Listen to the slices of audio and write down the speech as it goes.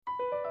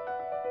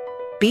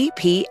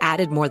BP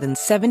added more than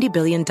 $70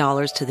 billion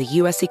to the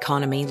U.S.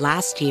 economy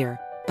last year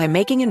by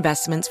making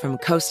investments from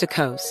coast to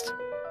coast.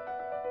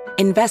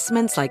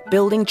 Investments like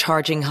building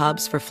charging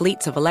hubs for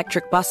fleets of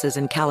electric buses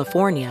in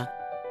California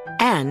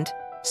and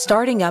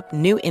starting up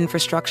new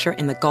infrastructure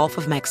in the Gulf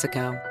of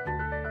Mexico.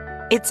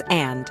 It's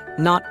and,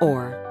 not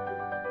or.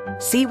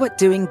 See what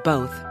doing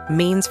both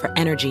means for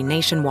energy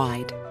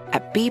nationwide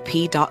at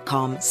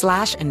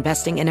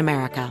bp.com/investing in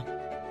America.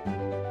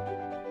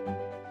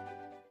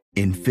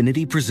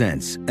 Infiniti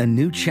presents a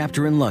new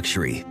chapter in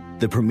luxury,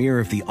 the premiere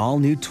of the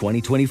all-new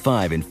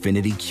 2025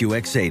 Infiniti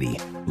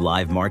QX80,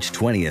 live March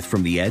 20th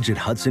from the Edge at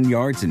Hudson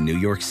Yards in New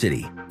York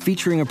City,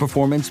 featuring a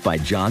performance by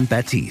John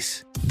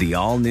Batiste. The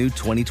all-new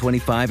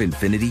 2025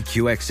 Infiniti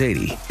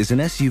QX80 is an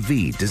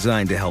SUV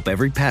designed to help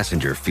every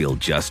passenger feel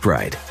just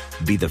right.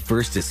 Be the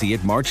first to see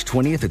it March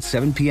 20th at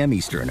 7 p.m.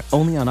 Eastern,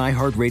 only on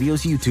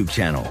iHeartRadio's YouTube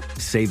channel.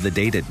 Save the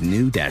date at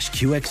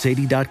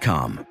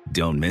new-QX80.com.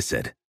 Don't miss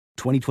it.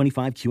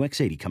 2025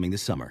 QX80 coming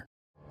this summer.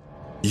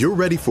 You're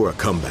ready for a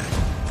comeback.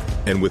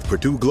 And with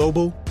Purdue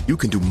Global, you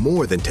can do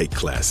more than take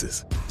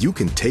classes. You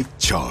can take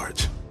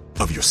charge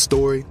of your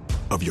story,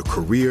 of your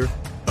career,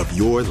 of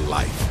your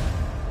life.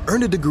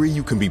 Earn a degree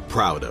you can be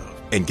proud of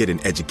and get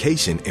an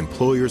education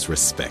employers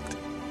respect.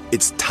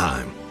 It's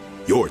time,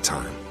 your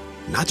time,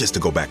 not just to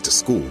go back to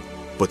school,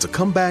 but to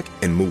come back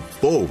and move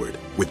forward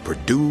with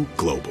Purdue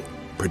Global,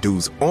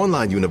 Purdue's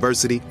online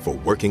university for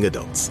working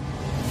adults.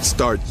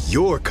 Start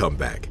your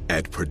comeback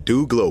at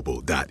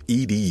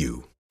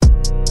purdueglobal.edu.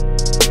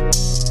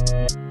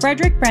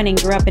 Fredrick Brennan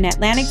grew up in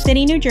Atlantic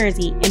City, New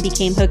Jersey, and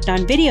became hooked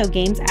on video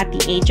games at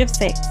the age of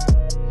 6.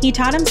 He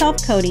taught himself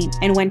coding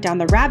and went down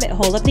the rabbit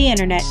hole of the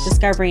internet,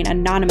 discovering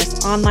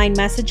anonymous online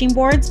messaging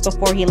boards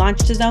before he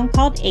launched his own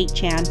called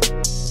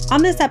 8chan.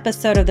 On this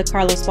episode of the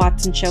Carlos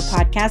Watson Show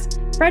podcast,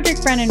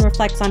 Fredrick Brennan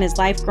reflects on his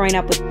life growing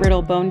up with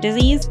brittle bone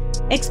disease,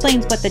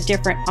 explains what the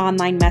different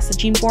online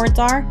messaging boards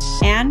are,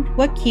 and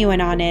what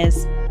QAnon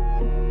is.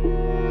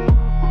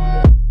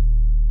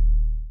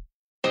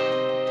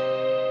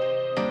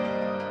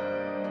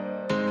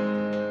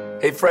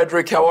 Hey,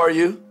 Fredrick, how are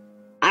you?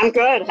 I'm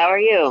good. How are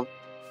you?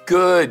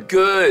 Good,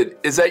 good.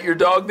 Is that your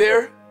dog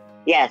there?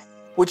 Yes.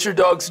 What's your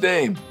dog's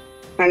name?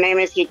 Her name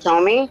is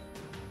Hitomi,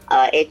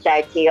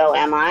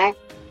 Hitomi.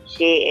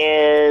 She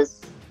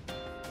is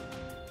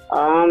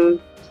 5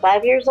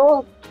 years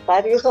old.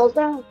 5 years old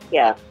now.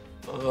 Yeah.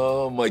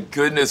 Oh my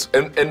goodness.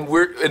 And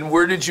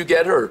where did you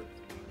get her?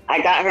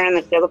 I got her in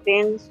the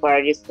Philippines, where I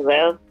used to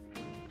live,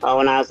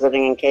 when I was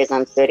living in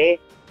Quezon City.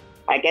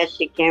 I guess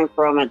she came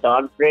from a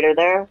dog breeder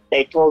there.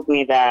 They told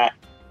me that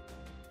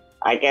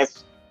I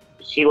guess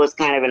she was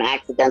kind of an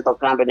accidental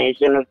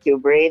combination of two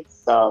breeds.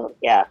 So,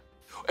 yeah.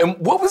 And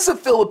what was the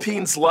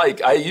Philippines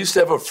like? I used to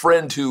have a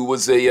friend who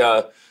was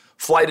a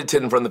flight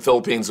attendant from the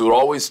Philippines who would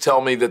always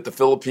tell me that the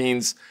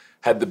Philippines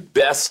had the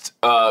best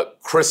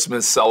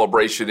Christmas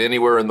celebration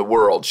anywhere in the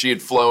world. She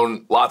had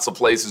flown lots of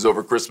places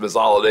over Christmas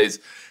holidays,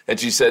 and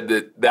she said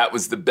that that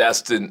was the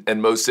best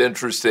and most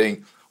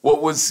interesting.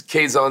 What was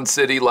Quezon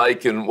City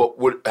like, and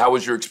how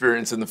was your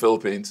experience in the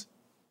Philippines?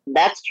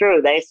 That's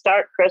true. They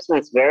start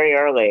Christmas very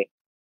early.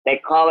 They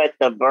call it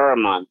the Burr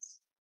months.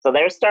 So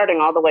they're starting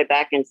all the way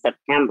back in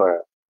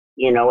September,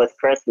 with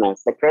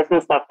Christmas. The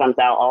Christmas stuff comes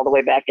out all the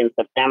way back in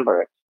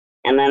September.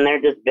 And then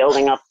they're just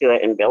building up to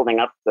it and building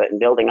up to it and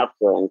building up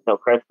to it until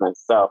Christmas.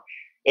 So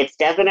it's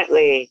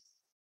definitely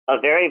a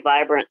very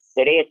vibrant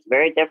city. It's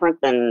very different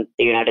than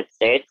the United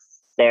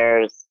States.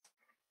 There's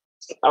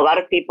a lot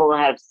of people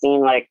have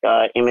seen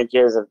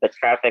images of the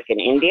traffic in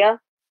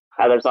India.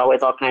 There's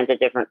always all kinds of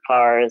different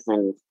cars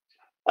and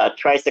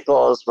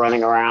tricycles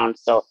running around.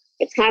 So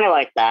it's kind of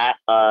like that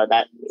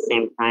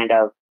same kind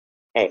of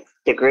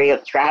degree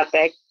of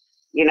traffic.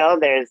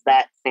 There's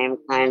that same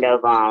kind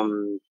of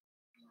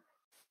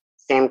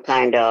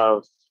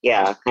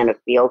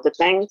feel to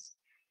things.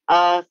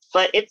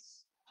 But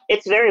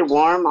it's very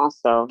warm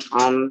also.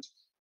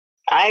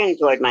 I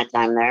enjoyed my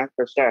time there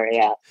for sure,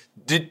 yeah.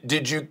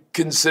 Did you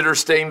consider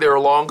staying there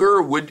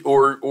longer,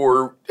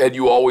 or had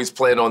you always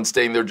planned on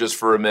staying there just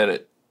for a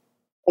minute?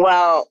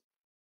 Well,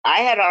 I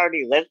had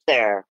already lived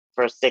there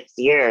for 6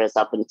 years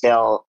up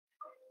until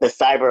the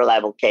cyber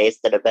libel case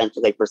that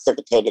eventually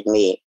precipitated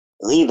me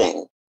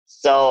leaving.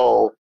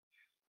 So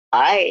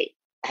I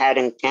had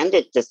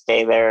intended to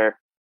stay there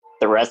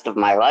the rest of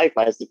my life,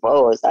 I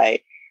suppose. I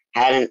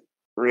hadn't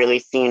really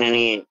seen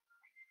any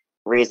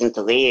reason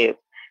to leave.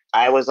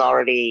 I was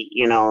already,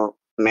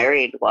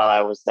 married while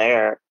I was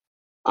there.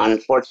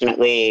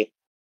 Unfortunately,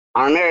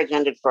 our marriage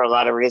ended for a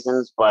lot of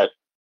reasons, but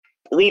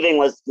leaving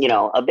was,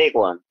 a big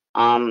one.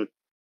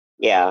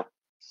 Yeah.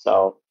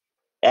 So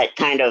that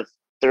kind of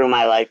threw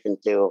my life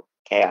into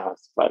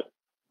chaos, but.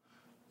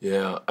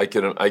 Yeah, I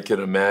can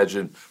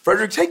imagine.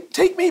 Fredrick,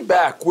 take me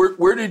back.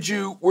 Where did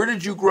you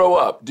grow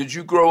up? Did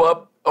you grow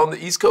up on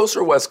the East Coast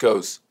or West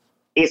Coast?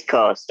 East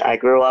Coast. I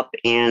grew up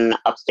in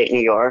upstate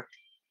New York.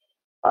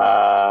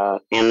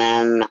 And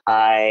then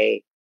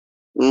I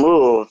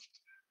moved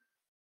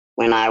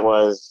when I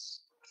was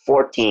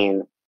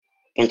 14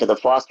 into the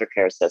foster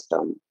care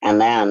system.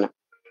 And then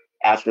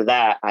after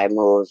that, I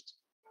moved,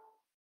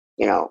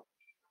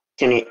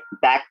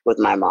 back with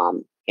my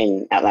mom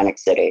in Atlantic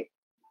City.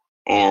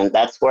 And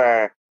that's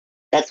where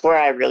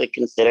I really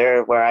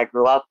consider where I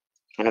grew up,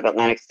 kind of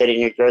Atlantic City,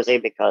 New Jersey,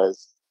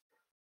 because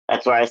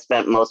that's where I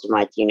spent most of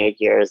my teenage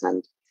years,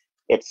 and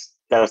it's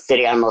the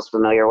city I'm most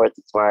familiar with.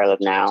 It's where I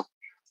live now.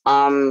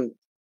 And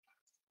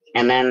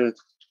then,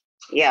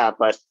 yeah,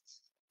 but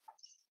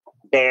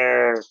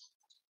there,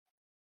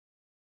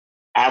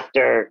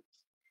 after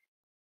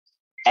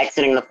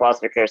exiting the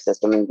foster care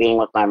system and being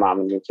with my mom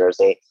in New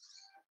Jersey,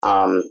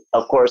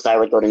 of course, I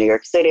would go to New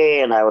York City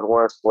and I would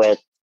work with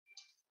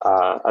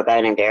a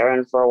guy named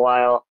Aaron for a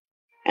while.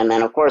 And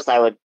then, of course, I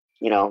would,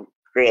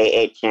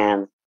 create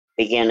 8chan,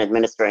 begin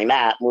administering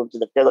that, move to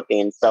the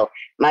Philippines. So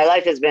my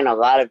life has been a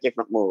lot of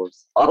different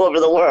moves all over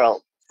the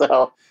world.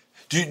 So,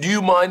 do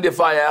you mind if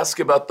I ask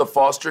about the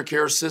foster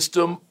care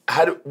system?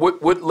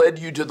 What led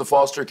you to the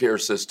foster care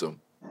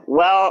system?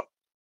 Well,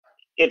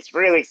 it's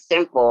really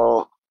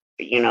simple.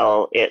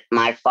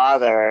 My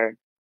father,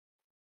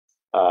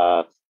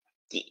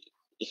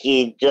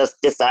 he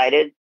just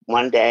decided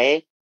one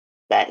day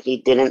that he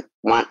didn't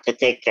want to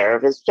take care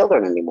of his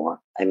children anymore.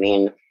 I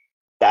mean,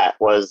 that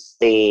was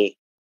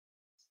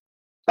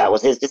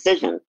his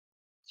decision.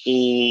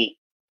 He,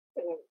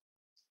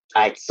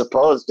 I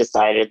suppose,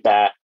 decided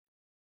that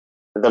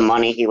the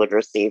money he would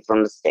receive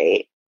from the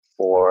state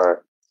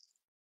for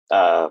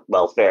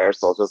welfare,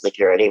 Social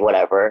Security,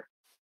 whatever,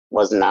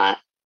 was not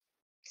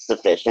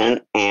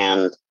sufficient.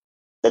 And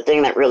the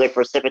thing that really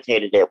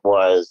precipitated it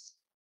was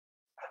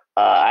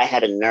I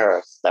had a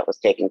nurse that was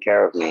taking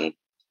care of me,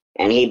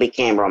 and he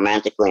became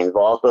romantically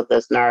involved with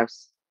this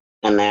nurse.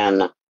 And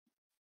then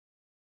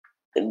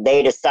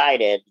the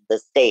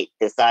state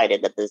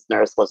decided that this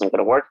nurse wasn't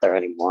going to work there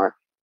anymore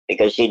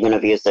because she'd been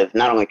abusive,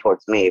 not only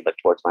towards me, but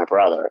towards my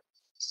brother.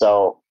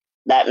 So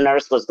that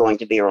nurse was going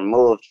to be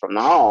removed from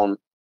the home.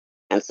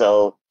 And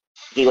so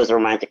he was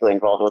romantically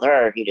involved with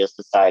her. He just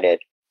decided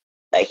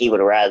that he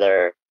would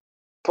rather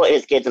put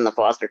his kids in the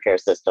foster care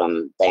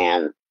system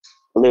than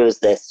lose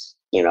this,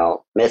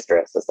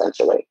 mistress,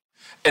 essentially.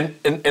 And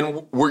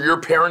were your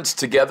parents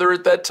together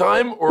at that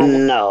time? Or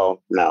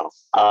No.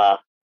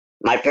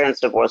 My parents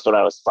divorced when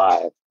I was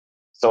 5.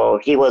 So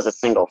he was a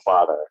single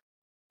father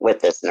with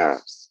this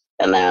nurse.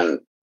 And then,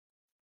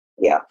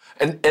 yeah.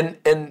 And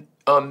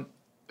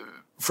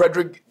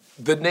Fredrick,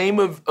 the name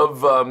of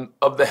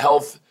the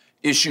health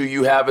issue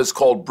you have is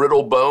called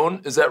brittle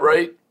bone. Is that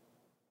right?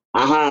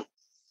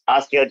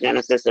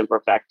 Osteogenesis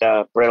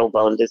imperfecta, brittle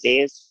bone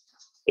disease.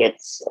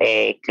 It's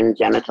a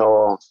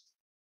congenital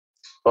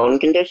bone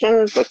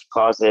condition which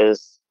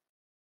causes,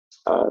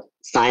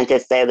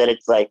 scientists say that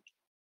it's like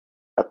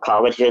a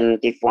collagen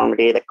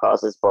deformity that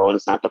causes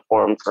bones not to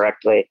form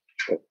correctly.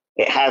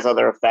 It has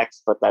other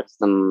effects, but that's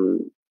the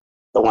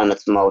one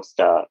that's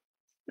most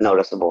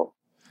noticeable.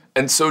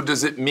 And so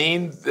does it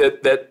mean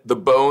that the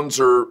bones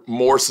are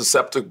more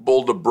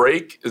susceptible to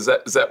break? Is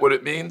that what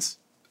it means?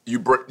 You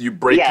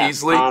break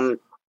easily?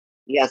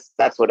 Yes,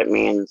 that's what it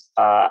means.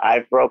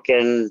 I've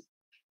broken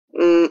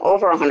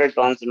over 100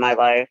 bones in my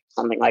life,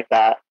 something like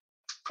that,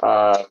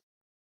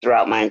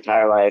 throughout my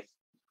entire life.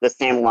 The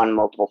same one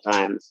multiple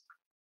times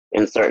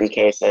in certain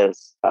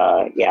cases.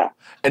 Yeah.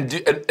 And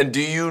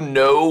do you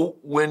know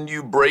when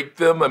you break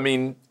them? I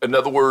mean, in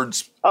other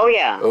words. Oh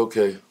yeah.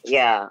 Okay.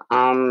 Yeah.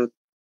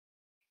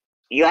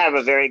 You have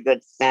a very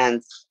good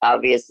sense,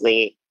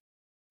 obviously,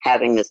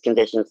 having this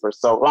condition for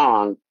so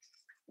long,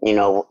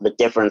 the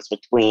difference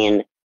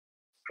between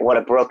what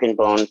a broken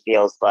bone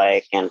feels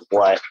like and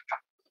what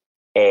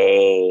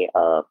a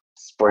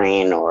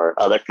sprain or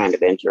other kind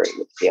of injury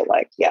would feel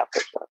like. Yeah,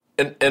 for sure.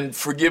 And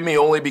forgive me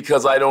only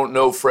because I don't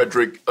know,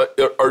 Fredrick,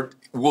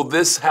 will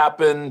this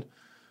happen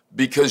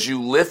because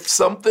you lift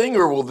something,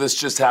 or will this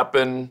just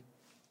happen?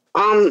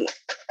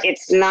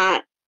 It's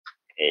not.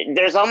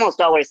 There's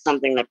almost always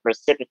something that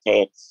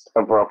precipitates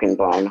a broken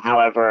bone.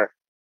 However,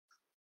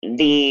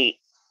 the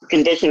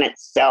condition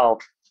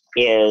itself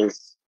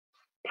is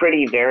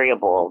pretty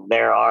variable.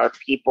 There are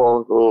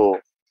people who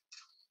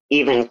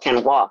even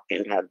can walk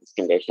and have this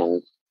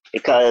condition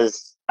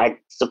because I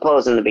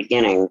suppose in the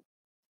beginning,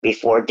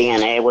 before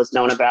DNA was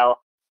known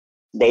about,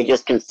 they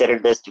just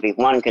considered this to be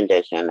one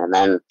condition. And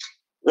then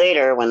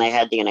later, when they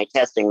had DNA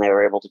testing, they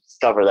were able to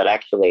discover that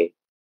actually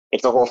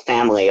it's a whole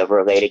family of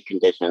related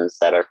conditions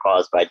that are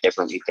caused by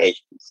different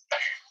mutations.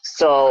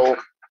 So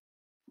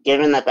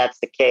given that that's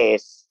the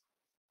case,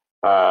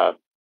 I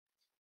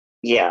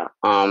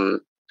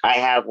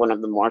have one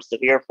of the more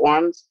severe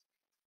forms,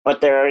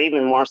 but there are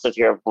even more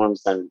severe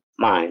forms than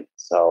mine.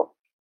 So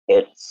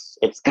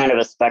it's kind of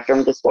a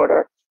spectrum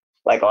disorder,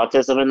 like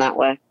autism in that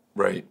way.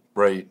 Right.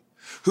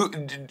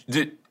 And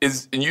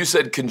you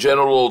said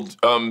congenital.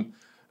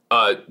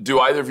 Do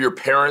either of your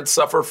parents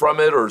suffer from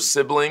it, or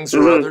siblings,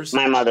 or others?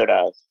 My mother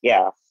does.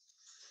 Yeah.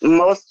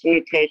 Most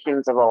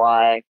mutations of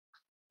OI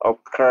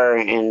occur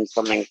in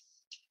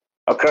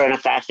a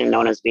fashion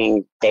known as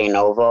being de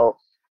novo.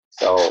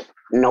 So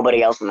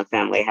nobody else in the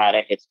family had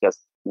it. It's just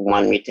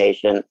one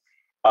mutation.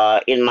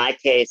 In my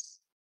case,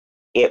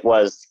 it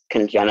was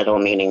congenital,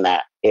 meaning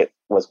that it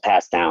was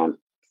passed down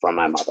from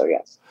my mother,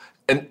 yes.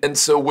 And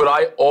so would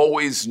I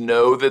always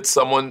know that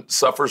someone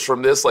suffers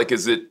from this? Like,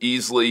 is it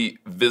easily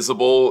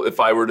visible?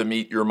 If I were to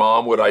meet your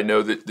mom, would I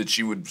know that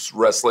she was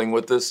wrestling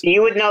with this?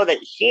 You would know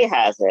that she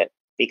has it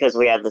because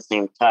we have the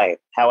same type.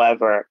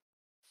 However,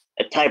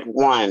 a type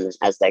 1,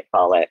 as they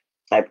call it,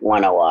 type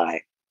 1OI,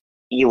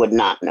 you would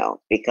not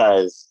know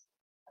because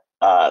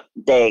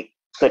they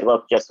could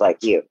look just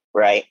like you,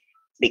 right?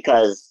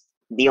 Because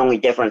the only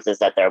difference is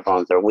that their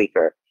bones are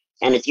weaker.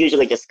 And it's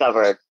usually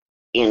discovered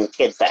in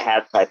kids that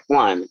have type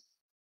 1.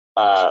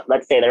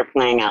 Let's say they're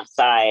playing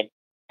outside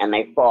and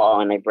they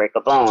fall and they break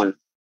a bone.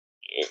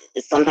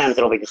 Sometimes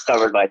it'll be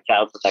discovered by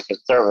Child Protective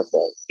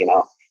Services.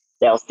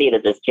 They'll see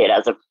that this kid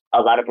has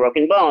a lot of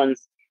broken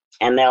bones,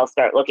 and they'll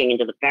start looking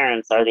into the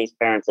parents. Are these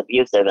parents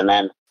abusive? And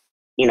then,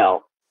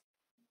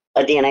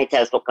 a DNA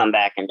test will come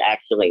back, and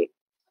actually,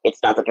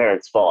 it's not the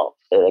parents' fault.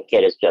 The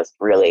kid is just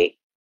really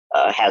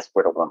has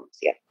brittle bones.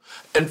 Yeah.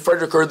 And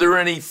Fredrick, are there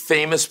any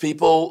famous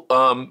people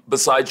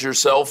besides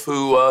yourself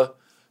who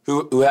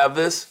have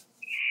this?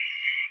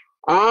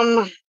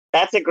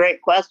 That's a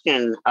great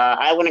question.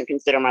 I wouldn't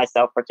consider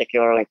myself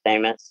particularly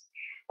famous.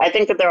 I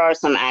think that there are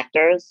some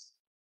actors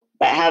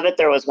that have it.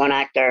 There was one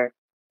actor,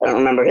 I don't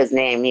remember his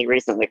name, he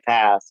recently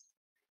passed.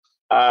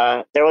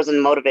 There was a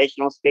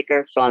motivational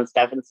speaker, Sean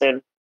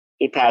Stephenson.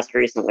 He passed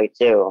recently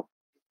too.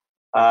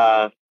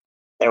 There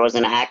was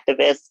an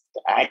activist.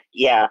 I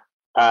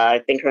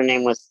think her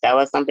name was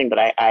Stella something, but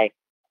I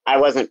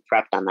wasn't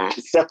prepped on that.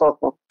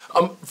 So,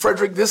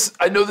 Fredrick,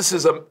 I know this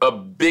is a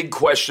big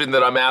question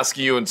that I'm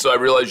asking you, and so I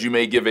realize you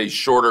may give a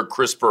shorter,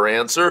 crisper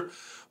answer.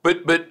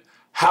 But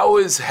how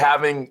has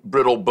having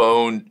brittle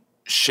bone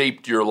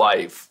shaped your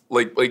life?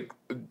 Like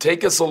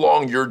take us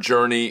along your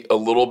journey a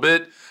little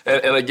bit.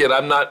 And again,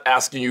 I'm not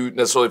asking you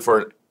necessarily for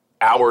an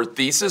hour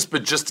thesis,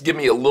 but just to give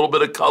me a little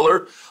bit of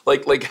color.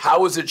 Like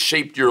how has it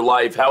shaped your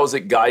life? How has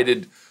it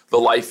guided the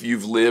life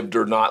you've lived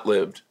or not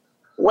lived?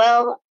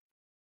 Well,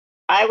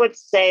 I would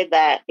say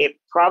that it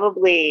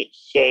probably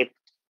shaped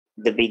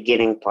the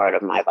beginning part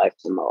of my life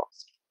the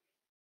most.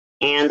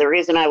 And the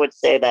reason I would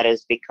say that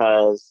is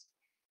because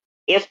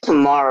if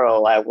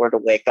tomorrow I were to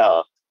wake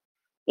up,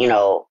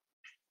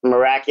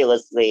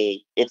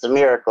 miraculously, it's a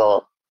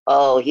miracle.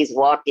 Oh, he's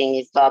walking,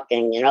 he's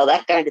talking,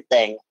 that kind of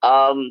thing.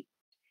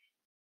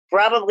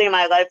 Probably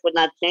my life would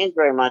not change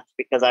very much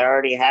because I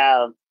already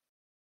have,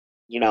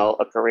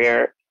 a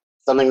career,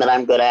 something that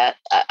I'm good at.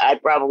 I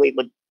probably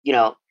would,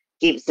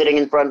 keep sitting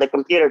in front of the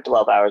computer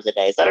 12 hours a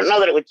day. So I don't know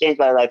that it would change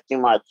my life too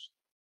much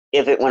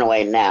if it went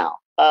away now.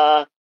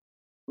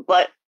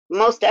 But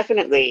most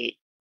definitely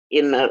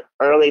in the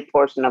early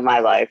portion of my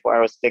life where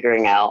I was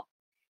figuring out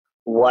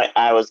what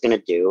I was going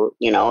to do,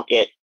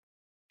 it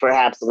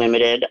perhaps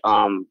limited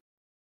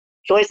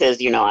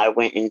choices. I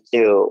went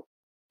into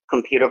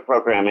computer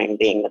programming,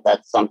 being that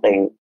that's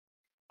something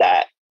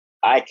that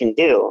I can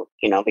do,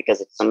 because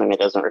it's something that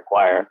doesn't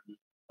require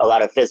a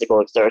lot of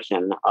physical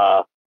exertion.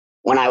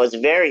 When I was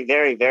very,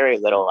 very, very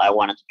little, I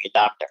wanted to be a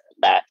doctor.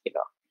 That,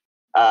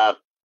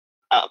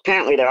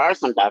 apparently there are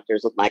some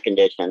doctors with my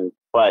condition,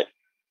 but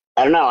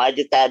I don't know. I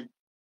just had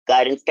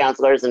guidance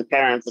counselors and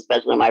parents,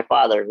 especially my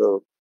father,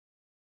 who,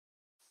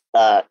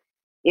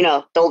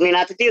 told me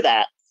not to do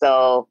that.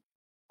 So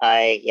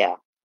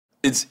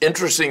It's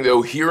interesting,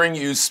 though, hearing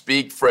you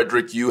speak,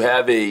 Fredrick, you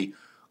have a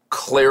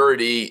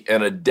clarity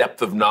and a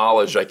depth of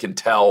knowledge I can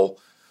tell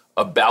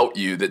about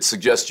you that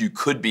suggests you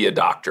could be a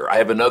doctor. I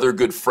have another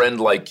good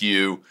friend like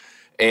you,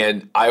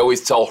 and I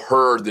always tell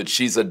her that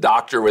she's a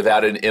doctor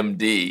without an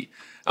MD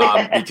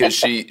because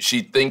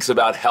she thinks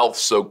about health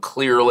so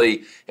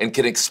clearly and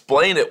can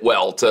explain it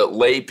well to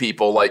lay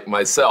people like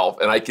myself.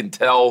 And I can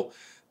tell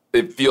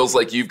it feels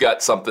like you've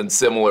got something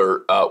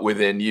similar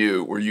within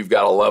you, where you've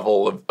got a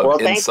level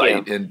of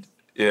insight. And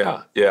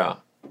yeah.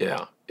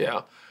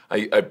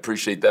 I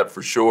appreciate that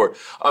for sure.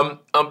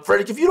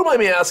 Fredrick, if you don't mind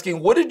me asking,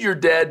 what did your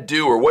dad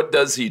do, or what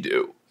does he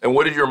do? And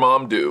what did your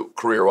mom do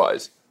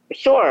career-wise?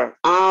 Sure.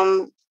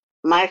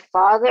 My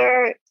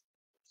father,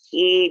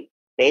 he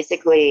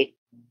basically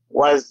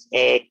was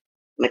a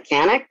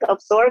mechanic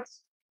of sorts.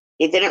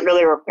 He didn't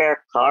really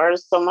repair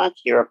cars so much.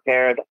 He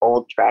repaired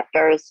old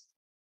tractors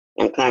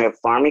and kind of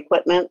farm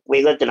equipment.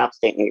 We lived in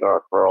upstate New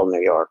York, rural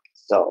New York.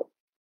 So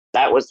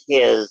that was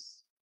his,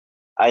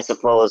 I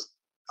suppose,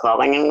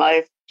 calling in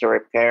life, to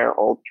repair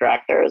old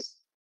tractors.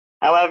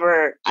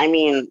 However, I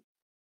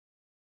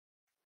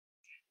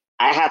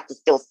have to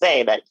still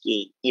say that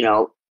he,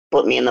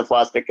 put me in the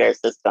foster care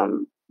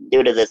system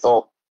due to this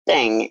whole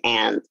thing.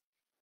 And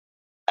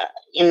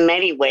in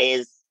many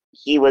ways,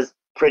 he was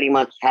pretty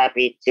much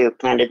happy to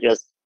kind of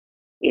just,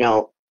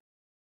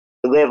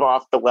 live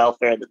off the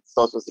welfare that the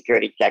Social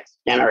Security checks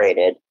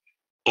generated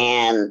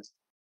and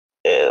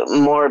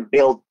more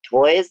build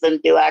toys than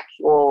do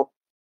actual,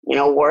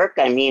 work.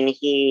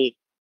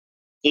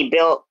 He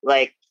built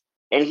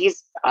and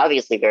he's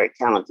obviously very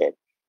talented.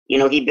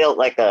 He built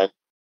like a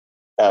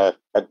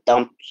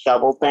dump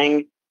shovel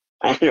thing.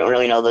 I don't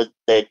really know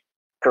the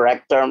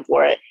correct term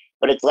for it.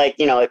 but it's like,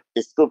 it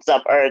scoops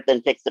up earth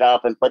and picks it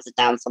up and puts it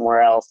down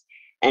somewhere else.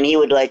 And he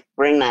would like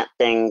bring that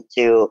thing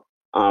to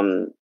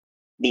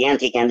the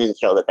antique engine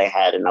show that they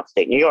had in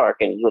upstate New York,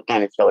 and he would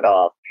kind of show it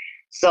off.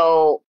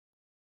 So,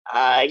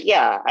 a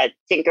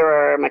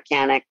tinkerer,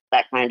 mechanic,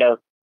 that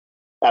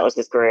was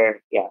his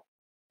career. Yeah.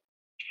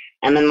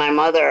 And then my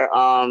mother,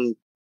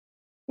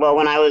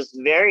 when I was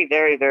very,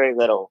 very, very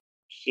little,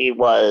 she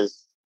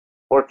was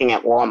working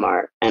at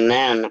Walmart. And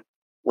then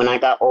when I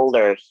got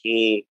older,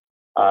 she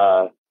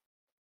was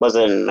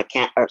an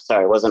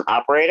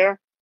operator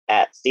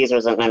at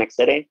Caesars in Atlantic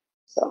City.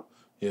 So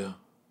yeah.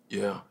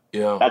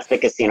 That's the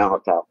casino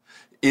hotel.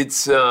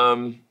 It's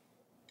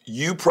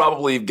you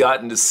probably have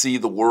gotten to see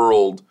the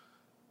world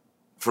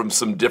from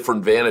some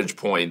different vantage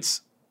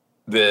points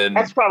than.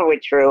 That's probably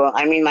true.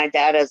 I mean, my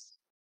dad has,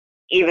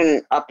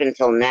 even up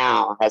until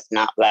now, has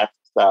not left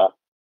the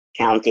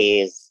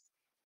counties,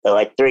 the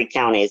like 3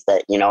 counties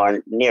that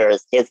are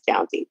nearest his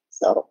county.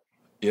 So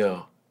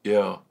yeah.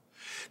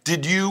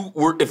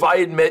 If I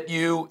had met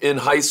you in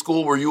high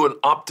school, were you an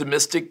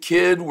optimistic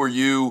kid? Were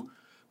you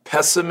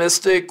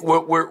pessimistic?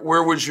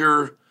 Where was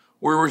your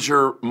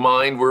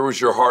mind? Where was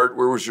your heart?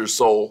 Where was your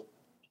soul?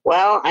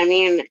 Well, I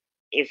mean,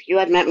 if you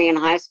had met me in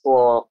high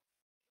school,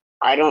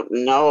 I don't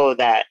know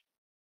that,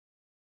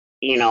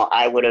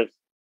 I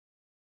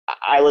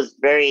was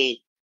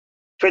pretty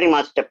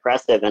much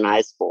depressive in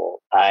high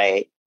school.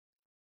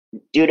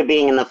 Due to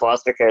being in the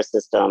foster care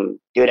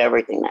system, due to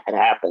everything that had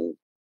happened,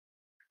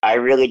 I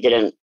really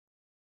didn't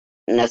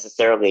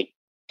necessarily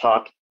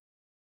talk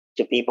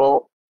to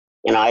people.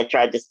 I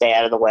tried to stay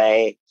out of the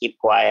way, keep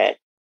quiet,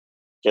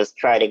 just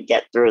try to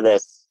get through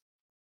this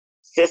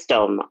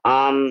system.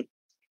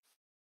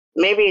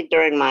 Maybe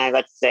during my,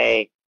 let's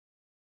say,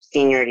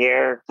 senior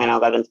year,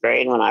 11th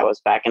grade, when I was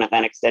back in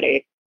Atlantic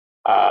City,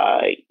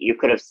 you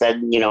could have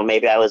said,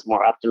 maybe I was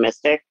more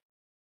optimistic.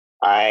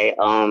 But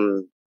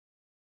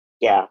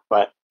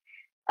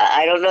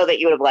I don't know that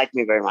you would have liked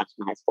me very much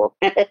in high school.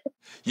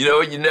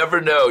 You never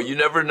know.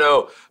 Never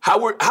know,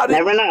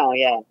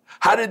 yeah.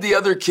 How did the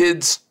other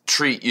kids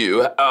treat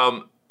you?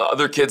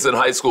 Other kids in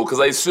high school? Because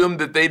I assume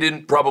that they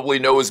didn't probably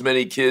know as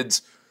many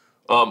kids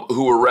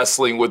who were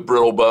wrestling with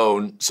brittle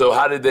bone. So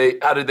how did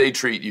they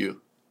treat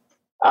you?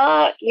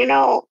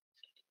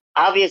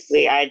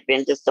 Obviously I had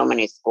been to so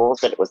many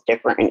schools that it was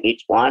different in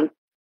each one.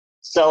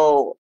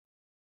 So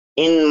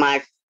in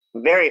my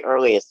very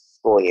earliest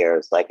school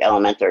years, like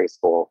elementary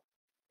school,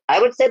 I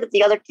would say that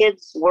the other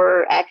kids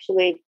were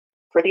actually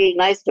pretty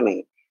nice to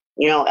me.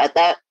 At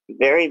that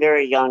very,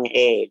 very young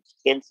age,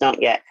 kids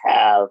don't yet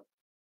have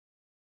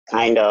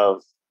kind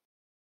of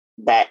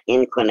that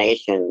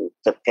inclination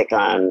to pick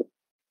on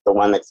the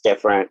one that's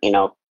different.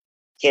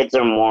 Kids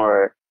are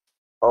more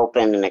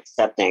open and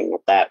accepting at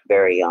that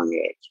very young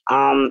age.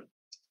 I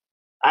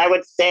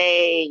would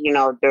say,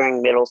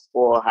 during middle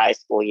school, high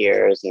school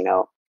years,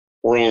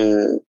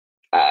 when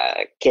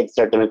kids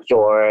start to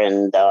mature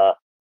and, all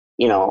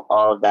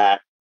of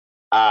that,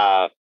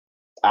 I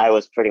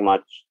was pretty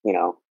much,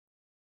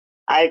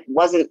 I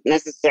wasn't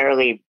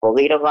necessarily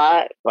bullied a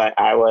lot, but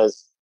I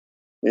was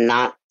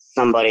not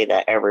somebody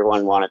that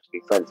everyone wanted to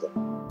be friends with.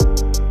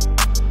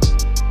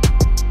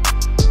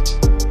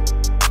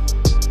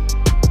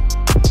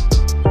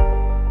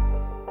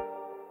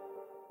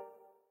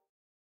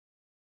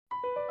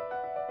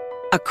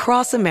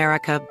 Across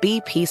America,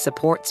 BP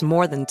supports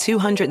more than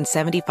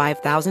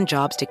 275,000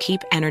 jobs to keep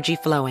energy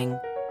flowing.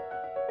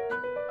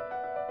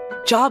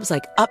 Jobs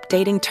like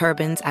updating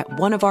turbines at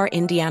one of our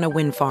Indiana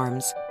wind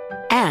farms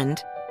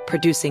and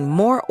producing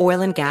more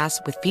oil and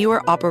gas with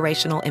fewer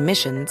operational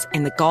emissions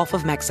in the Gulf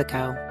of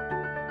Mexico.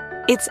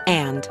 It's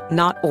and,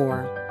 not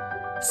or.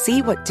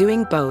 See what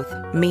doing both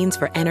means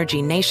for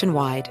energy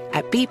nationwide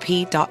at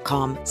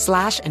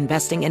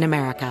bp.com/investing in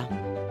America.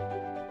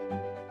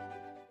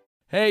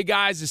 Hey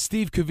guys, it's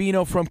Steve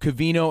Covino from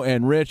Covino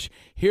and Rich,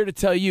 here to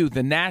tell you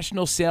the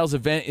national sales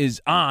event is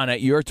on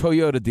at your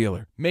Toyota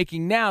dealer,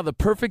 making now the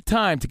perfect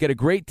time to get a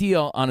great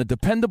deal on a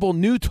dependable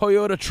new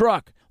Toyota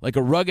truck, like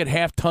a rugged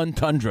half-ton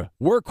Tundra.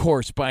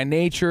 Workhorse by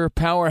nature,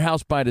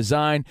 powerhouse by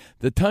design,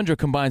 the Tundra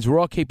combines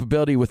raw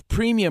capability with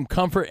premium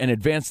comfort and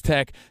advanced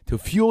tech to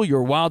fuel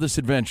your wildest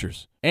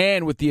adventures.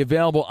 And with the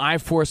available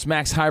iForce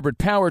Max hybrid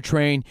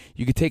powertrain,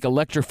 you can take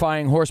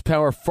electrifying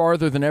horsepower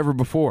farther than ever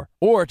before.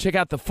 Or check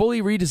out the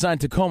fully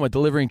redesigned Tacoma,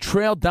 delivering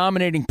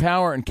trail-dominating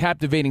power and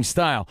captivating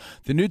style.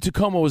 The new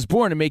Tacoma was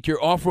born to make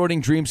your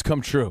off-roading dreams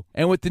come true.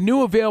 And with the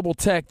new available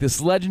tech,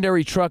 this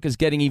legendary truck is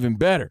getting even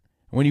better.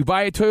 When you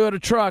buy a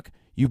Toyota truck,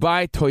 you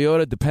buy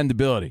Toyota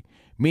dependability,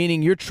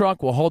 meaning your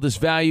truck will hold its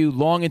value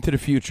long into the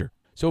future.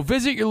 So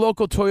visit your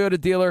local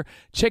Toyota dealer.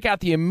 Check out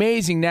the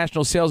amazing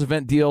national sales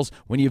event deals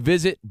when you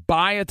visit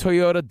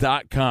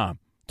buyatoyota.com.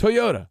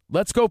 Toyota,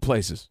 let's go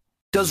places.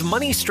 Does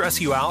money stress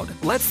you out?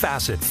 Let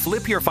Facet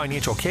flip your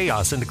financial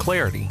chaos into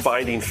clarity.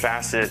 Finding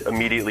Facet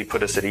immediately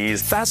put us at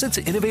ease. Facet's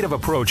innovative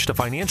approach to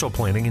financial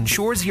planning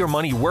ensures your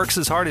money works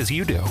as hard as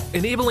you do,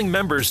 enabling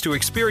members to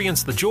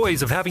experience the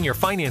joys of having your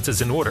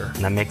finances in order.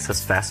 And that makes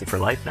us Facet for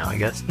life now, I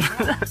guess.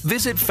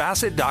 Visit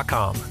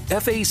Facet.com,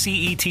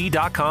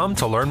 FACET.com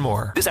to learn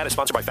more. This ad is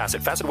sponsored by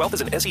Facet. Facet Wealth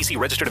is an SEC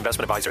registered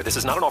investment advisor. This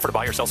is not an offer to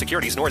buy or sell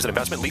securities, nor is it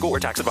investment, legal, or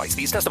tax advice.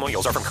 These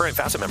testimonials are from current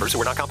Facet members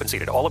who are not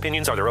compensated. All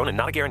opinions are their own and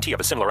not a guarantee of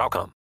a similar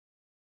outcome.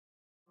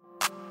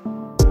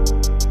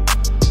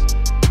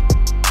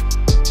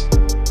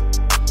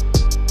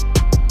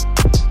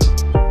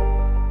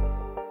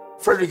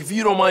 Fredrick, if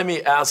you don't mind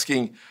me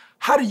asking,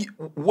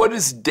 what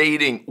is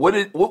dating?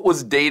 What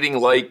was dating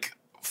like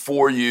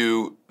for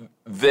you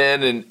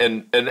then,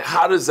 and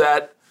how does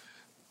that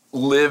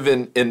live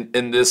in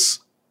this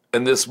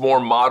more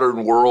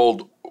modern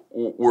world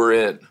we're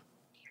in?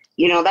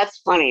 That's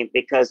funny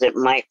because it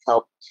might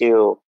help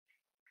to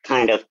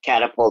kind of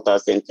catapult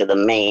us into the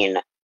main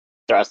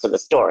thrust of the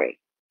story,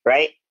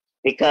 right?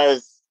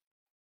 Because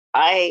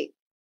I,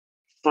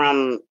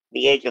 from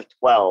the age of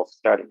 12,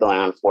 started going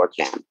on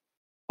 4chan.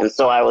 And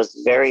so I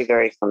was very,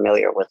 very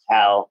familiar with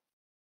how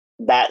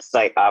that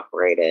site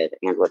operated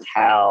and with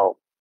how,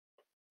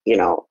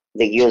 the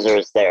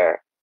users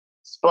there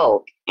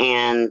spoke.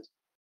 And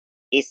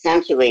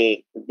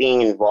essentially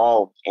being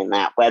involved in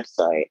that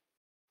website,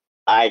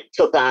 I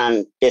took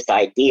on this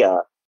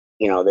idea,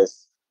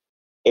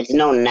 it's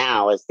known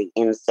now as the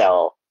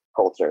incel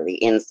culture, the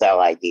incel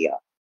idea.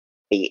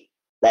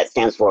 That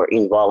stands for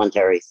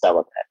involuntary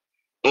celibate.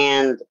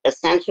 And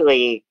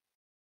essentially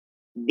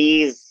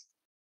these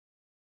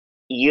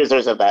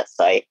users of that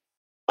site,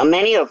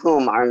 many of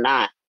whom are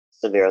not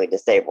severely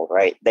disabled,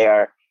 right? They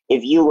are,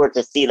 if you were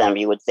to see them,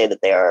 you would say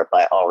that they are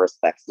by all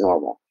respects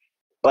normal.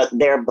 But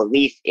their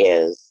belief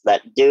is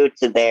that due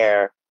to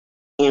their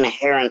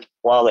inherent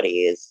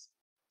qualities,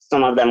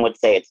 some of them would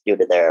say it's due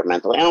to their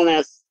mental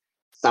illness.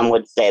 Some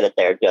would say that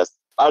they're just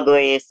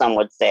ugly. Some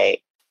would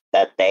say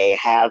that they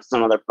have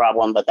some other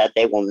problem, but that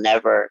they will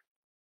never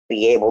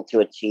be able to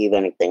achieve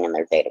anything in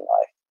their dating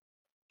life.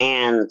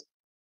 And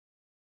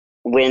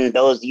when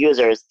those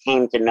users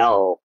came to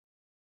know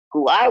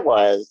who I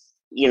was,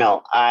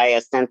 I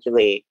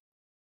essentially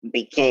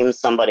became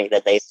somebody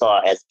that they saw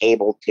as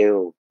able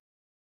to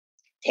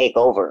take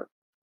over,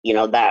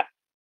 that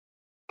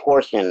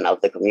portion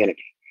of the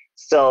community.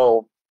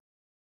 So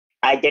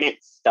I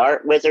didn't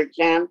start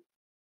WizardChan,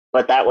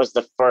 but that was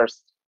the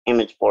first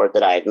image board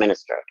that I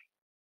administered.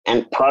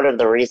 And part of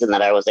the reason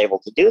that I was able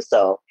to do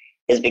so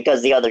is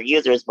because the other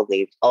users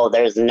believed,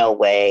 there's no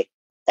way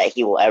that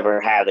he will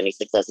ever have any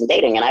success in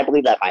dating. And I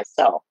believe that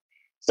myself.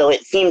 So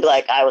it seemed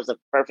like I was a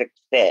perfect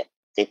fit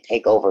to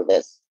take over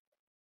this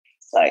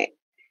site.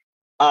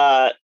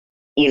 That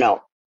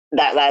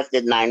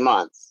lasted 9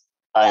 months.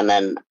 And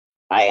then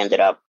I ended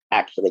up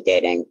actually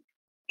dating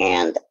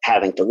and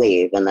having to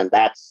leave. And then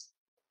that's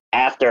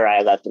after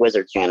I left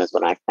WizardChan is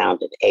when I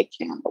founded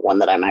 8chan, the one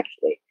that I'm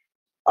actually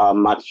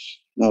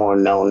much more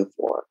known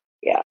for.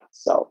 Yeah.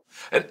 So.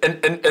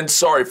 And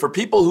sorry, for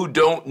people who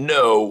don't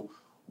know,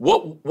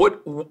 What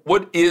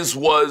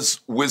was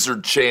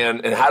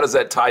WizardChan, and how does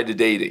that tie to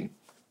dating?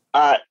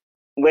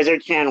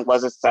 WizardChan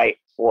was a site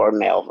for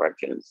male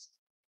virgins.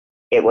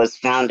 It was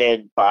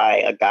founded by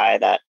a guy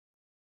that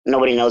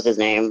nobody knows his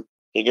name.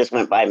 He just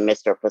went by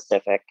Mr.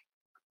 Pacific.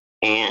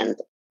 And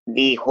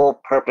the whole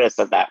purpose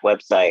of that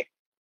website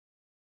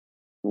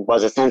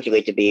was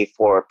essentially to be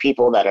for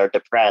people that are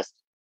depressed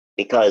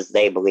because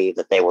they believe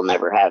that they will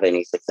never have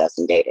any success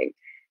in dating.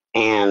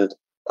 And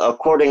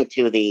according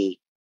to the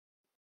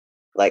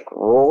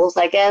rules,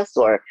 I guess,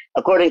 or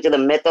according to the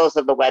mythos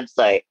of the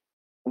website,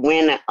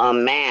 when a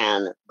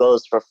man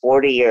goes for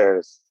 40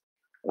 years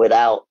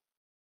without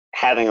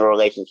having a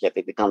relationship,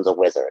 he becomes a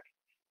wizard.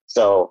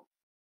 So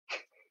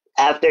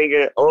after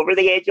you're over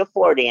the age of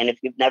 40, and if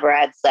you've never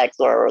had sex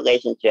or a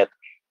relationship,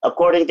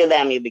 according to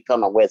them, you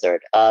become a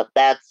wizard.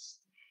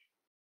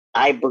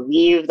 I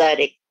believe that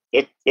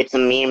it's a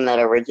meme that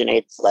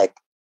originates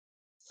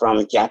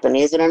from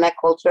Japanese internet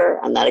culture.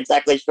 I'm not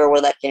exactly sure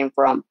where that came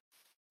from,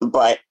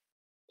 but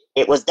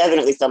it was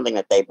definitely something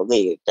that they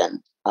believed.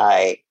 And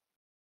I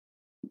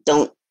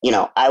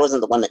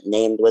wasn't the one that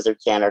named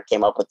WizardChan or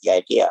came up with the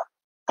idea.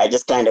 I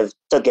just kind of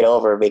took it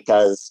over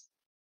because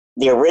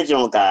the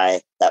original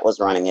guy that was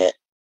running it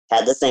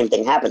had the same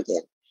thing happen to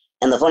him.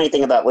 And the funny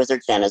thing about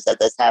WizardChan is that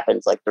this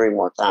happens 3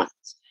 more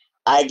times.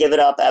 I give it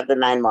up after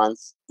 9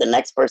 months. The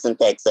next person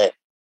takes it.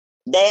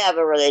 They have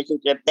a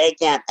relationship. They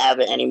can't have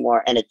it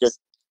anymore. And it just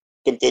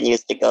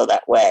continues to go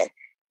that way.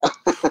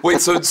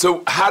 Wait,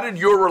 so how did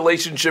your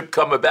relationship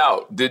come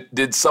about?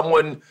 Did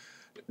someone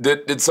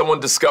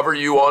discover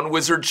you on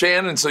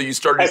WizardChan, and so you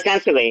started?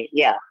 Essentially,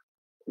 yeah.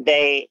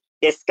 They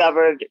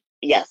discovered,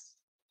 yes,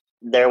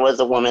 there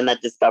was a woman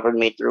that discovered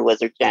me through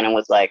WizardChan and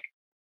was like,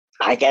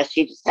 I guess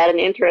she just had an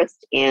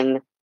interest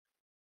in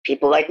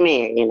people like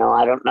me.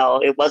 I don't know.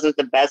 It wasn't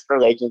the best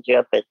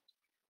relationship. It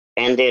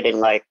ended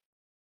in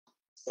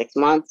 6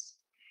 months,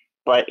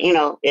 but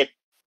it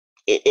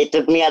it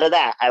took me out of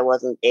that. I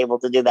wasn't able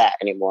to do that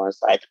anymore,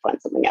 so I had to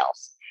find something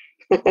else.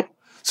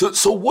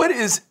 So what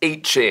is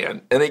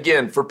 8chan? And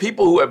again, for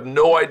people who have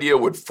no idea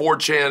what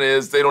 4chan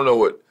is, they didn't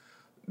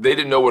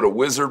know what a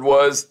wizard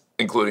was,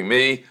 including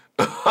me.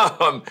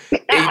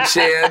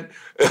 8chan.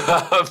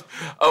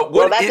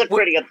 Well, that's a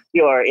pretty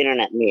obscure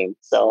internet meme,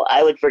 so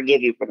I would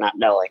forgive you for not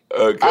knowing.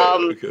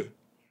 Okay.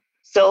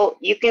 So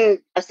you can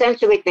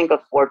essentially think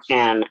of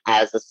 4chan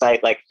as a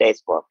site like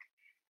Facebook,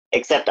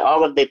 except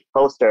all of the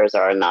posters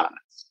are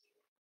anonymous.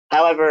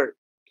 However,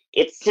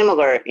 it's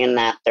similar in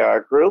that there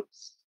are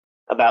groups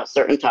about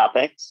certain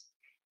topics,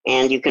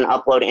 and you can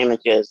upload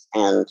images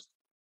and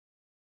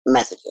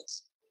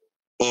messages.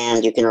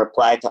 And you can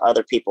reply to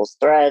other people's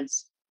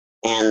threads,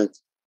 and,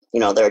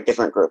 there are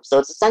different groups. So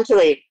it's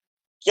essentially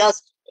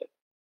just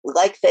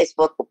like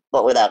Facebook,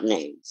 but without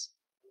names.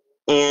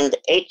 And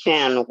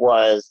 8chan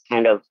was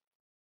kind of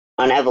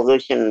an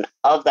evolution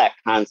of that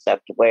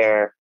concept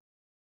where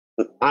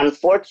on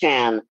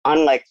 4chan,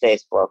 unlike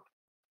Facebook,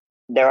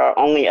 there are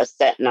only a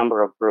set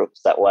number of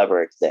groups that will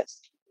ever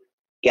exist.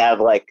 You have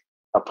like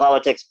a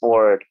politics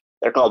board.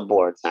 They're called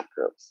boards, not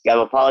groups. You have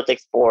a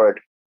politics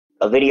board,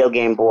 a video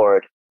game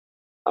board,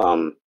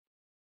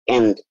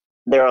 and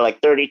there are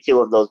like 32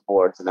 of those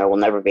boards, and there will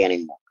never be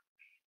any more.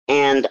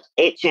 And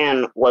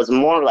 8chan was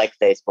more like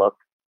Facebook,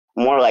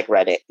 more like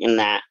Reddit, in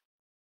that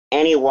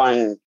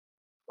anyone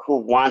who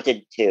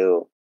wanted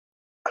to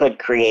could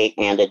create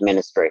and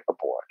administrate a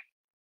board.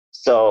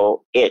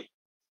 So it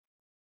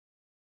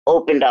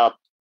opened up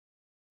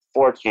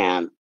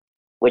 4chan,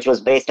 which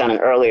was based on an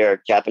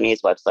earlier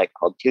Japanese website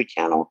called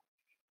 2channel.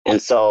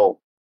 And so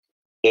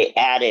it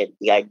added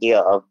the idea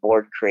of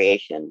board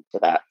creation to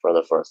that for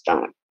the first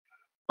time.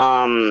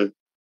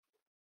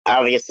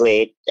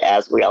 Obviously,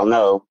 as we all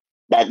know,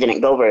 that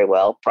didn't go very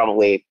well,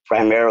 probably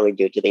primarily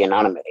due to the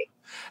anonymity.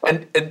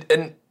 And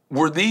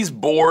were these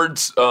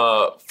boards,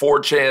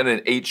 4chan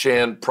and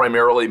 8chan,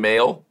 primarily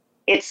male?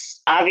 It's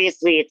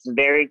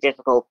very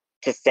difficult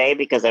to say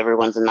because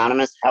everyone's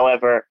anonymous.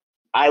 However,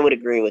 I would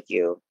agree with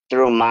you.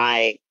 Through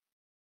my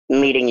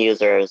meeting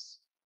users,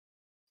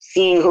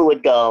 seeing who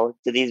would go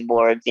to these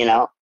boards,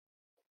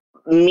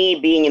 me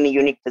being in the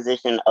unique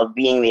position of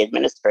being the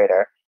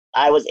administrator,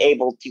 I was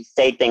able to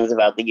say things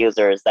about the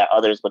users that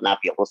others would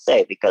not be able to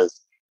say because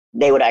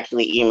they would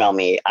actually email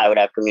me. I would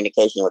have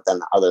communication with them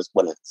that others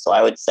wouldn't. So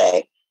I would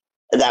say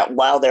that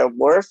while there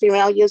were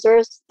female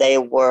users, they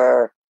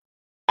were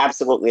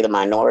absolutely the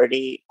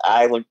minority.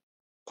 I would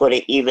put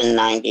it even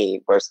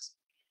 90%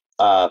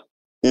 to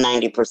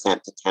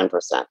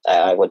 10%.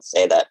 I would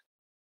say that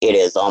it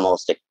is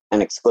almost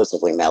an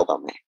exclusively male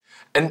domain.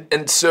 And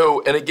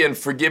again,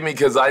 forgive me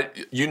because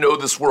you know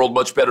this world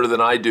much better than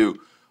I do.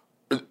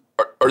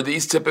 Are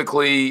these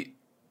typically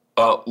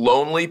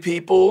lonely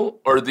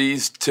people? Are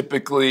these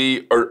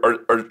typically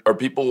are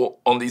people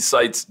on these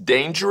sites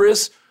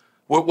dangerous?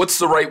 What's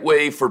the right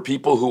way for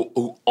people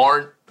who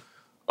aren't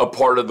a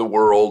part of the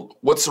world?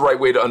 What's the right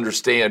way to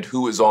understand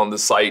who is on the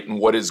site and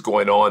what is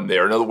going on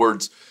there? In other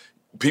words,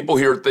 people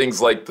hear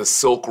things like the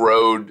Silk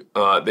Road.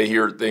 They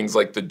hear things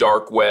like the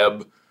dark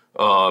web.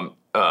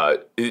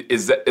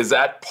 Is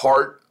that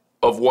part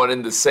of one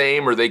and the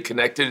same? Are they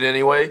connected in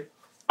any way?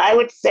 I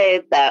would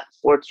say that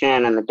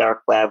 4chan and the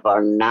dark web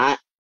are not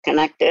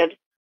connected.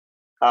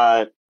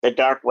 The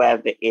dark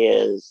web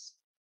is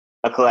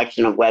a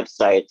collection of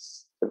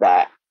websites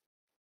that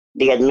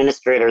the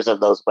administrators of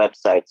those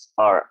websites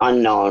are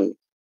unknown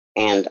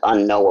and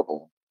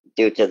unknowable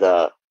due to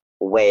the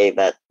way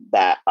that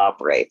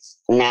operates.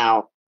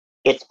 Now,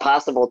 it's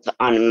possible to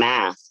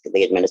unmask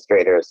the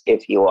administrators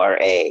if you are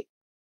a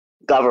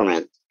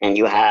government and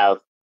you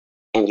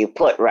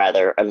put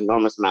rather an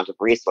enormous amount of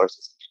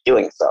resources into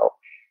doing so.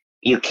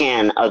 You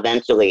can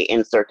eventually,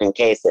 in certain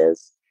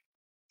cases,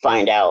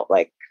 find out,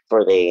 like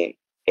for the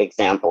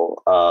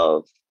example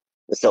of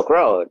the Silk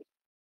Road,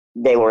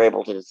 they were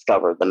able to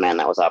discover the man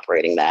that was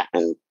operating that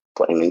and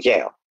put him in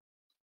jail.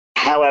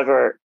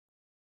 However,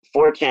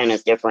 4chan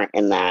is different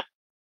in that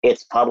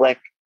it's public.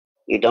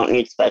 You don't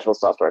need special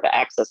software to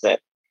access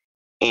it,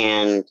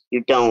 and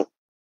you don't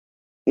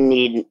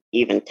need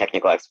even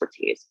technical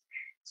expertise.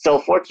 So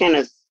 4chan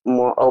is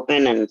more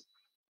open and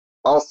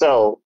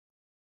also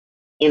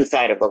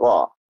inside of the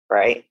law,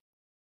 right?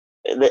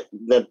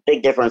 The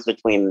big difference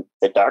between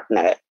the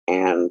darknet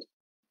and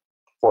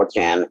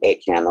 4chan,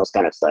 8chan, those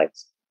kind of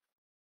sites.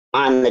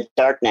 On the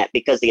darknet,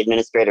 because the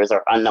administrators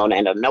are unknown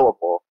and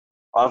unknowable,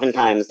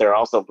 oftentimes they're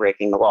also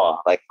breaking the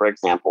law. Like, for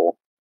example,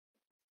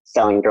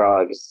 selling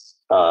drugs,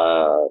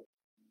 other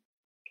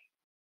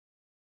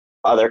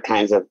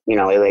kinds of,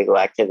 illegal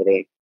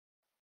activity.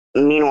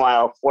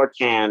 Meanwhile,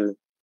 4chan,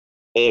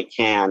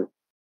 8chan,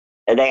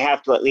 they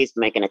have to at least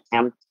make an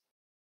attempt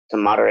to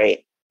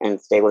moderate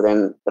and stay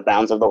within the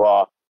bounds of the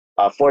law.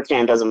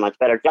 4chan does a much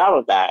better job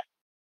of that.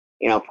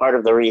 Part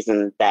of the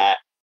reason that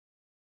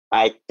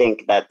I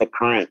think that the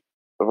current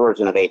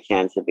version of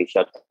 8chan should be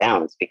shut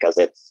down is because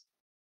its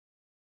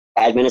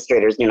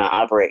administrators do not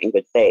operate in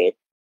good faith.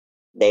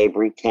 They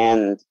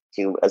pretend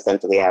to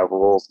essentially have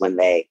rules when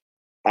they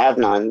have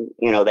none.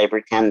 They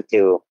pretend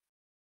to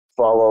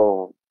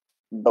follow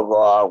the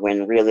law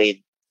when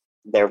really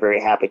they're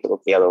very happy to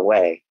look the other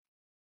way.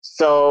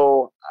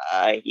 So,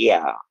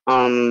 yeah.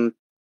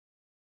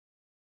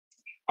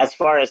 As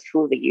far as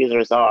who the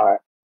users are,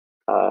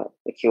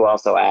 which you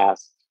also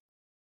asked,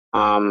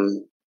 I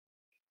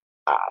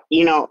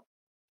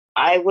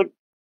would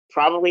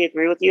probably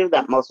agree with you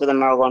that most of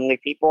them are lonely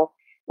people.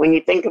 When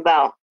you think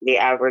about the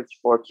average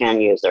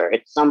 4chan user,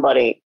 it's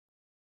somebody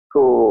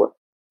who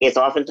is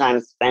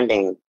oftentimes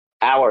spending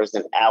hours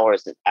and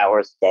hours and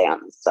hours a day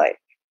on the site.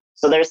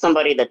 So there's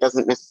somebody that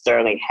doesn't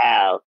necessarily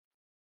have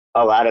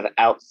a lot of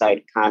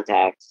outside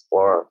contacts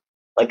or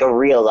like a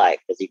real life,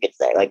 as you could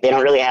say. Like they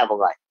don't really have a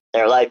life.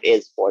 Their life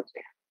is 4chan.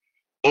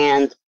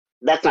 And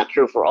that's not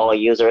true for all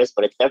users,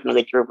 but it's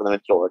definitely true for the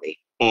majority.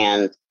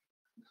 And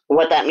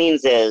what that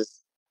means is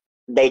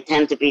they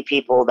tend to be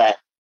people that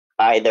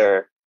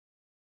either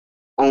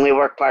only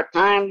work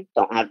part-time,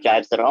 don't have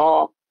jobs at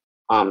all,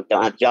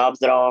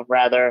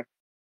 rather.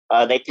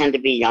 They tend to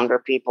be younger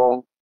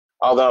people,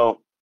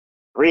 although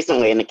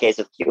recently, in the case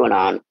of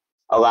QAnon,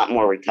 a lot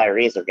more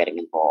retirees are getting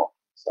involved.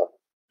 So,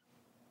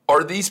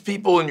 are these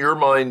people, in your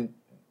mind,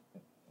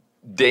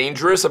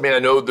 dangerous? I mean, I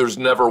know there's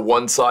never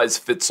one size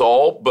fits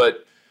all,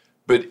 but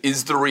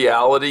is the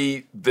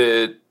reality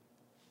that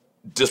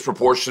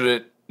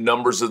disproportionate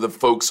numbers of the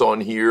folks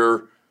on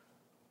here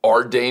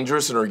are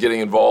dangerous and are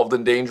getting involved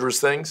in dangerous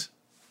things?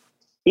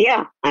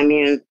 Yeah, I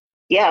mean,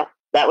 yeah,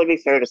 that would be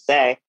fair to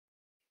say.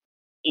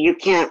 You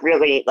can't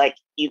really,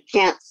 you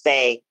can't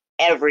say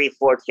every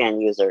 4chan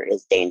user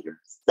is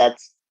dangerous.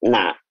 That's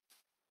not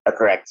a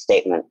correct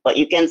statement. But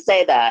you can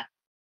say that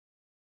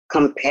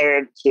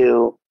compared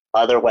to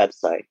other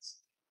websites,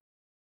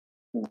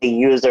 the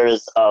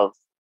users of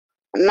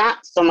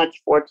not so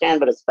much 4chan,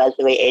 but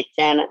especially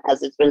 8chan,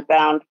 as it's been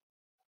found,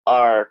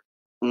 are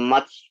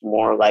much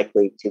more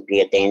likely to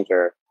be a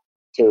danger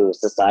to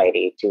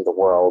society, to the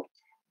world,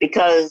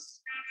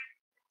 because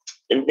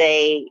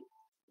they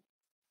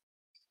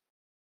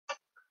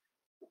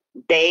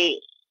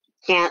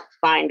can't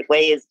find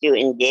ways to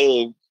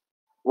engage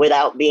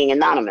without being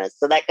anonymous.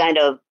 So that kind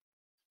of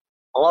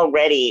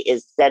already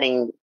is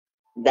setting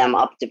them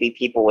up to be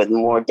people with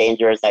more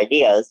dangerous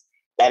ideas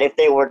that if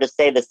they were to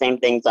say the same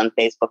things on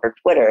Facebook or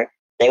Twitter,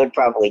 they would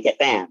probably get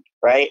banned,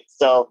 right?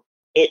 So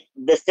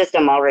the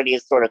system already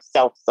is sort of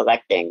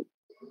self-selecting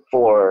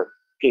for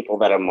people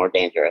that are more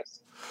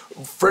dangerous.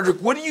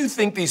 Fredrick, what do you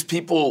think these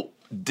people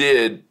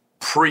did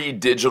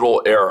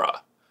pre-digital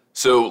era?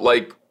 So,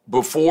 like,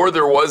 before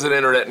there was an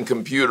internet and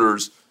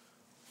computers,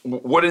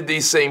 what did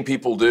these same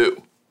people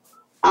do?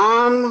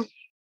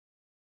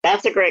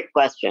 That's a great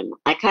question.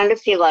 I kind of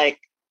feel like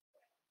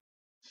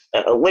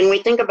when we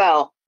think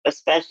about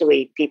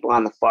especially people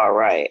on the far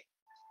right,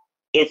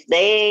 if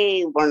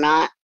they were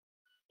not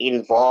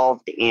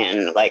involved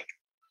in a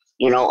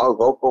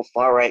local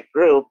far right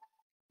group,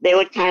 they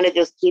would kind of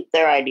just keep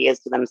their ideas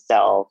to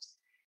themselves.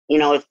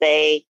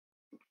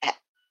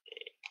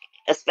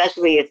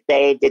 Especially if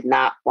they did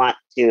not want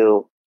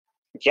to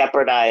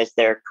jeopardize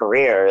their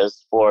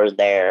careers or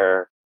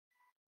their,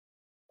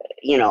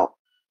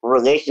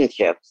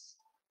 relationships,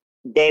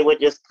 they would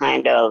just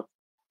kind of,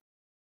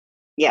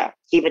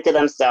 keep it to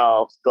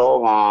themselves, go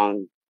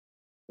along,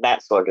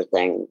 that sort of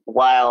thing.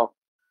 While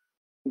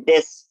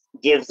this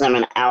gives them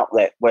an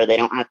outlet where they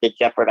don't have to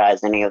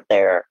jeopardize any of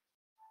their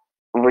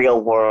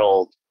real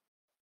world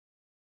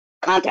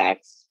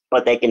contacts,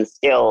 but they can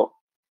still,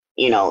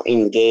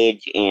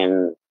 engage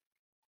in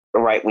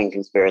right-wing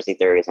conspiracy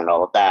theories and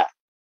all of that.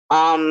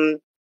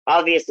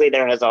 Obviously,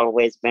 there has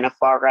always been a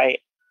far right.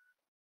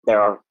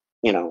 There are,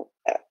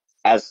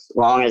 as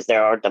long as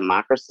there are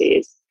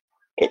democracies,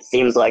 it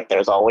seems like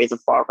there's always a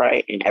far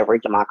right in every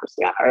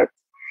democracy on earth.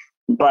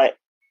 But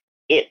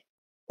it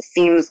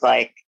seems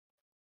like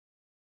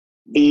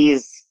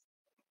these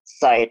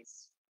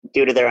sites,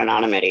 due to their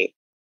anonymity,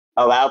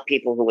 allow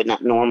people who would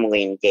not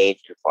normally engage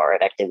in far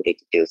right activity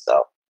to do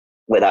so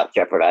without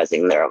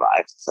jeopardizing their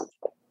lives,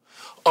 essentially.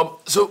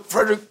 So,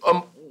 Fredrick,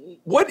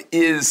 what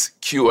is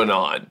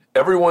QAnon?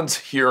 Everyone's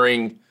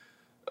hearing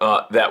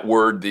that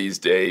word these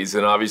days,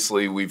 and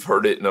obviously we've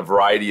heard it in a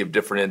variety of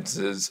different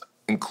instances,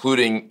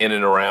 including in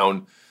and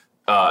around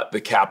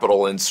the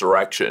Capitol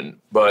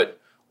insurrection. But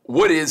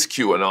what is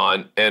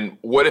QAnon, and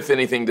what, if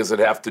anything, does it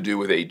have to do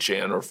with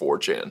 8chan or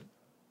 4chan?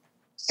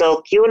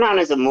 So QAnon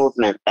is a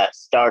movement that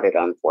started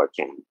on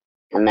 4chan,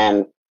 and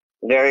then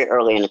very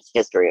early in its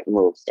history, it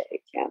moves to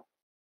 8chan.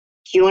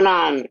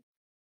 QAnon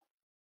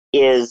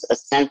is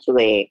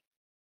essentially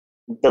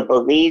the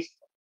belief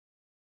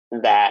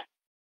that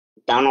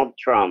Donald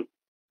Trump,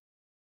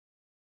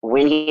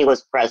 when he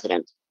was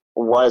president,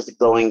 was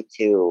going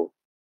to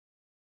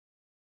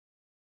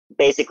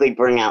basically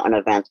bring out an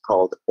event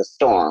called the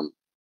Storm,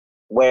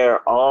 where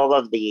all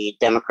of the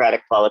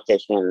Democratic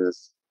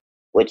politicians,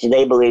 which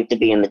they believe to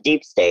be in the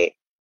deep state,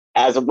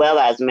 as well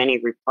as many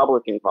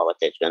Republican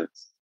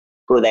politicians,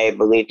 who they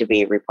believe to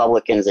be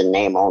Republicans in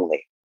name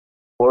only,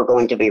 were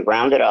going to be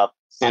rounded up,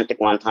 sent to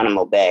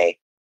Guantanamo Bay,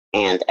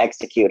 and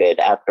executed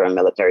after a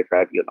military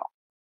tribunal.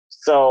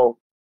 So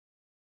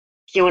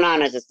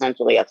QAnon is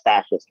essentially a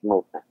fascist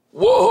movement.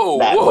 Whoa,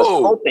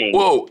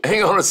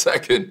 hang on a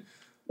second.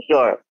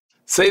 Sure.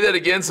 Say that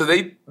again. So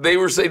they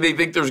were saying they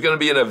think there's going to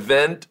be an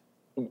event.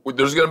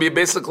 There's going to be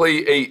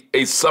basically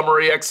a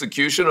summary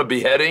execution, a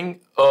beheading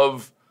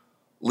of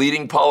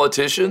leading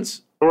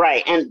politicians.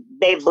 Right, and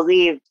they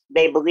believed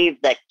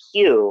that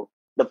Q,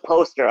 the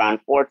poster on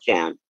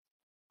 4chan,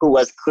 who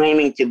was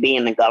claiming to be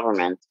in the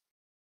government,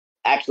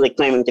 actually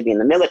claiming to be in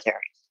the military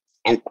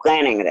and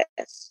planning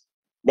this.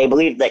 They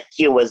believed that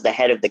Q was the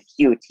head of the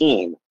Q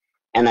team,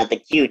 and that the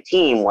Q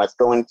team was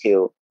going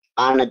to,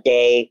 on a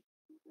day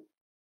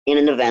in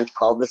an event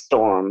called the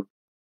Storm,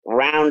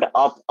 round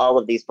up all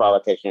of these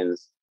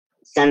politicians,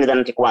 send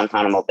them to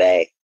Guantanamo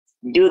Bay,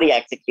 do the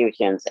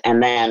executions,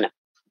 and then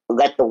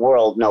let the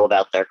world know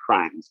about their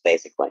crimes,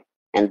 basically.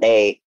 And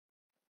they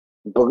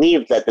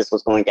believed that this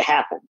was going to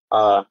happen.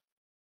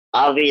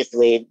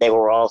 Obviously, they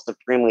were all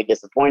supremely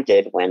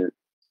disappointed when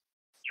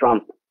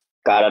Trump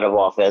got out of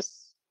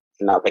office.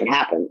 Nothing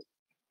happened.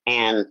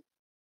 And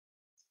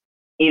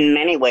in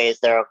many ways,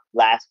 their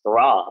last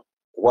hurrah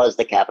was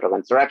the Capitol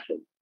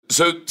insurrection.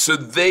 So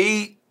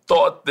they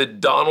thought that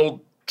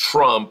Donald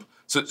Trump.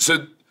 So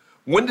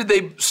when did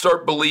they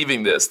start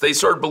believing this? They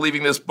started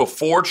believing this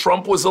before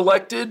Trump was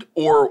elected,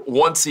 or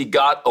once he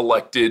got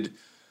elected,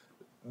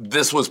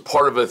 this was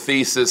part of a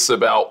thesis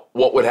about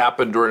what would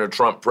happen during a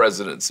Trump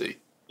presidency?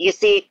 You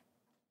see,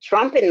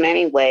 Trump in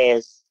many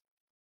ways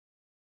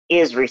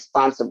is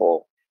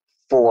responsible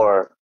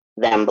for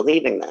them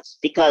believing this,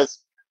 because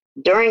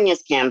during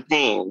his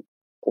campaign,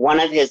 one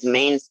of his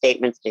main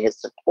statements to his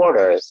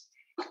supporters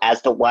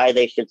as to why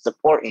they should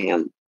support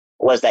him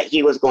was that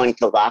he was going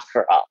to lock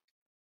her up.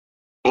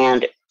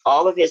 And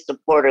all of his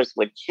supporters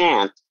would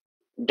chant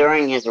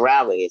during his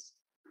rallies,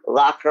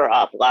 lock her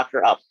up,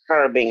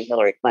 her being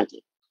Hillary Clinton.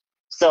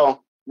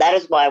 So that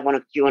is why one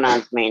of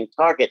QAnon's main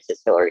targets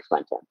is Hillary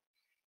Clinton.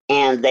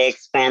 And they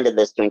expanded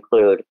this to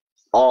include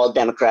all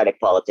Democratic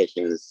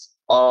politicians,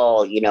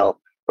 all,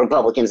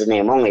 Republicans in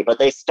name only, but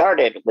they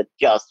started with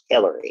just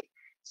Hillary.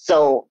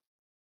 So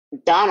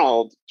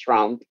Donald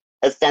Trump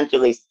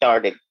essentially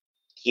started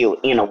Q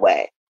in a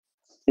way.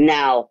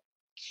 Now,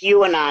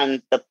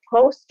 QAnon, the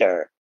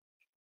poster,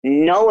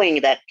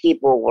 knowing that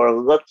people were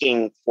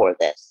looking for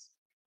this,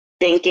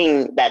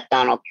 thinking that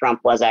Donald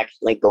Trump was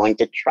actually going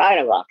to try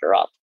to lock her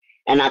up,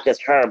 and not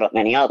just her, but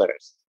many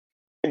others,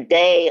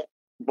 they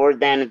were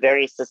then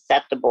very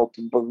susceptible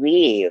to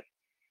believe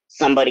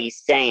somebody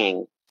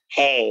saying,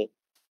 hey,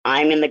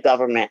 I'm in the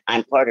government,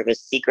 I'm part of a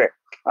secret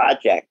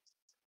project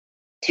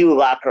to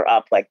lock her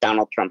up like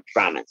Donald Trump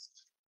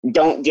promised.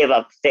 Don't give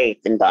up faith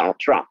in Donald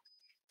Trump.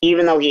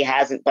 Even though he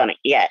hasn't done it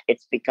yet,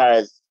 it's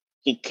because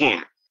he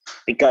can't,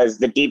 because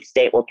the deep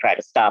state will try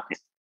to stop him.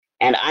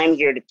 And I'm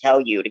here to tell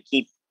you to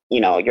keep,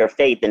 your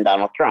faith in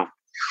Donald Trump,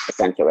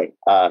 essentially.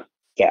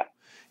 Yeah.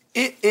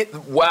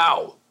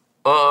 Wow.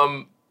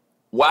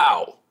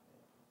 Wow.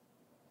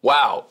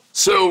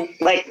 So,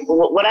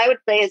 what I would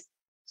say is,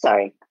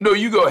 sorry. No,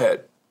 you go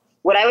ahead.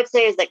 What I would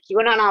say is that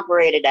QAnon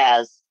operated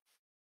as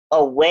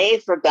a way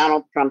for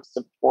Donald Trump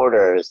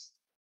supporters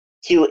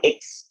to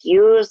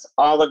excuse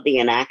all of the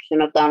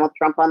inaction of Donald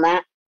Trump on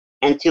that,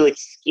 and to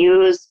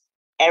excuse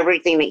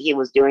everything that he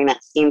was doing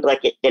that seemed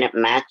like it didn't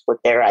match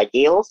with their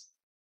ideals,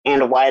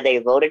 and why they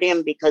voted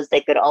him, because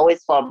they could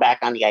always fall back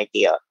on the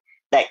idea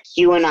that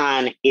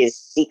QAnon is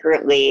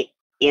secretly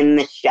in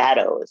the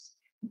shadows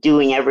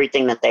doing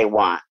everything that they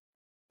want.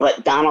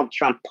 But Donald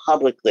Trump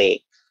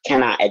publicly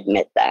cannot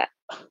admit that.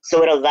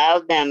 So it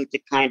allowed them to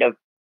kind of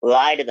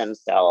lie to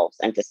themselves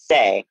and to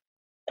say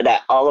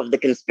that all of the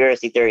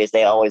conspiracy theories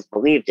they always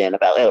believed in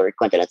about Hillary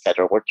Clinton, et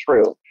cetera, were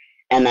true,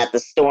 and that the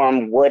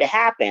storm would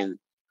happen.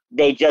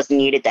 They just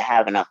needed to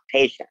have enough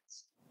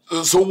patience.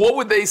 So what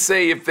would they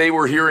say if they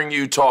were hearing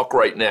you talk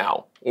right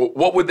now?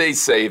 What would they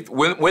say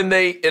when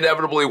they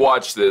inevitably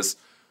watch this?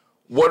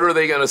 What are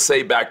they going to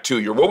say back to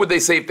you? What would they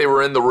say if they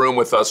were in the room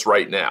with us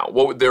right now?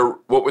 What would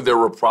their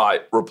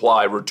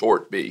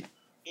retort be?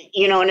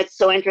 And it's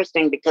so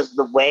interesting because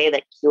the way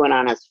that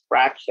QAnon is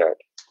fractured,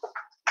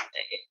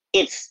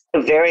 it's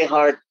very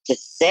hard to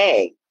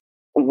say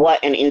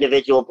what an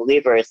individual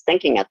believer is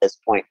thinking at this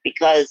point.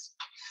 Because,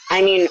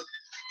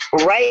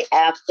 right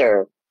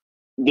after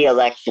the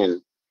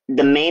election,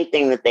 the main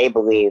thing that they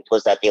believed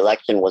was that the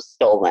election was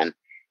stolen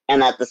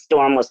and that the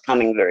storm was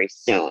coming very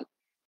soon,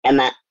 and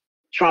that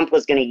Trump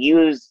was going to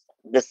use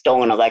the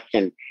stolen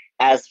election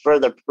as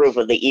further proof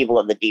of the evil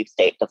of the deep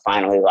state to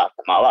finally lock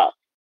them all up.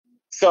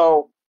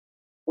 So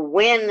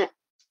when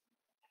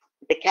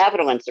the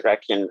Capitol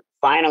insurrection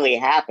finally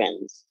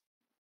happens,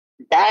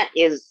 that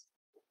is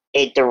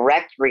a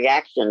direct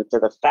reaction to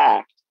the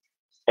fact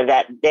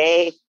that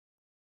they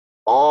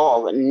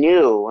all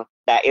knew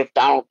that if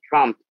Donald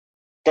Trump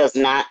does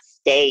not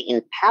stay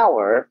in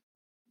power,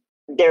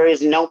 there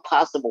is no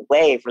possible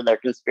way for their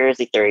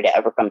conspiracy theory to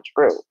ever come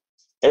true.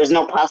 There's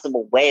no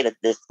possible way that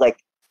the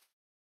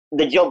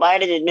Joe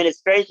Biden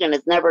administration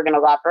is never going to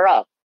lock her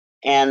up.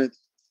 And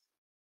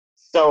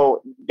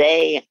so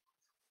they,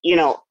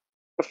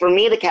 For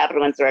me, the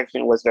Capitol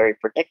insurrection was very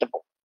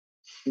predictable.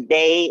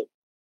 They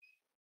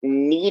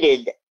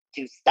needed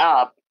to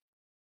stop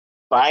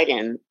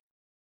Biden,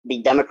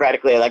 the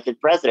democratically elected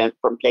president,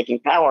 from taking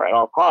power at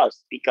all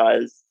costs,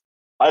 because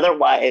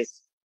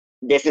otherwise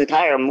this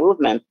entire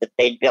movement that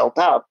they built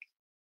up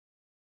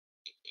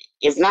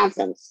is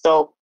nonsense.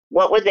 So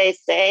what would they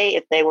say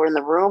if they were in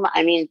the room?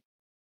 I mean,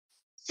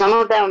 some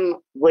of them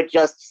would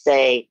just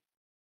say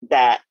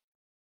that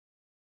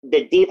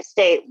the deep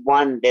state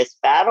won this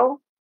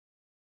battle,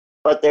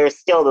 but there's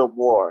still the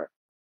war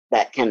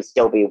that can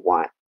still be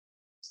won.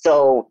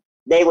 So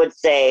they would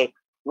say,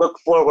 look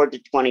forward to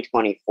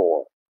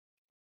 2024,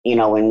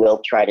 and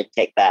we'll try to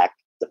take back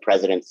the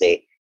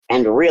presidency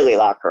and really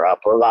lock her up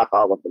or lock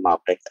all of them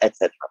up,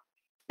 etc.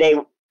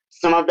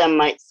 Some of them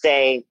might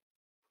say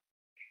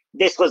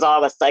this was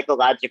all a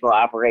psychological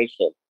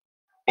operation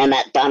and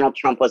that Donald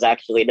Trump was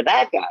actually the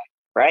bad guy,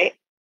 right?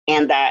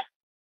 And that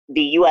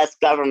the U.S.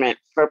 government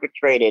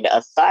perpetrated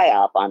a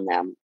psyop on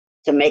them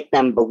to make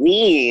them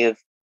believe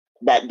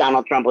that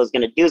Donald Trump was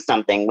going to do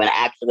something when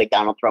actually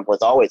Donald Trump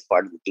was always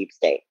part of the deep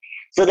state.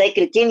 So they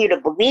continue to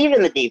believe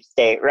in the deep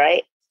state,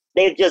 right?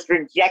 They've just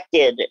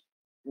rejected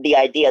the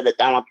idea that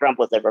Donald Trump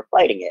was ever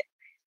fighting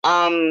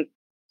it.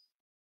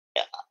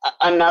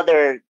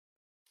 Another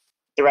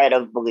thread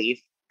of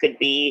belief could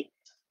be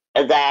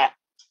that,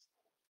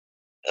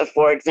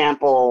 for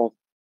example,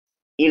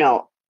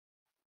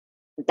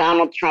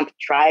 Donald Trump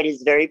tried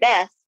his very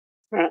best,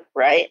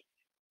 right?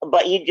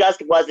 But he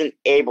just wasn't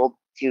able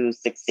to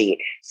succeed.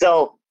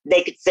 So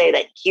they could say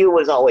that Q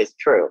was always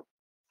true,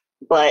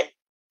 but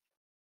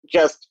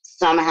just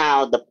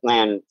somehow the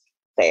plan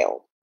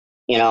failed,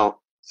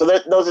 So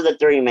those are the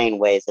three main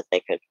ways that they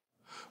could.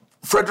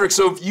 Fredrick,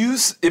 so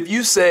if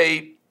you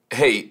say,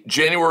 hey,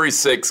 January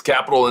 6th,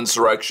 Capitol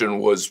insurrection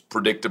was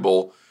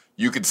predictable,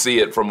 you could see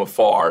it from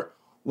afar,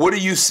 what do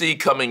you see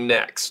coming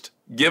next?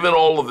 Given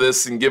all of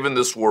this and given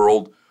this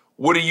world,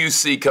 what do you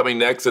see coming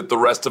next that the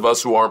rest of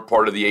us who aren't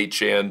part of the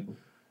 8chan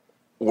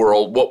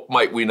world, what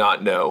might we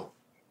not know?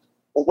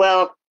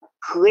 Well,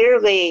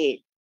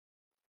 clearly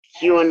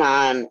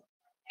QAnon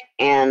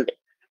and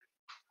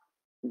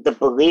the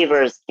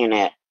believers in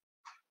it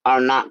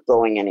are not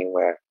going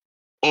anywhere.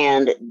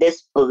 And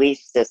this belief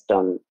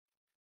system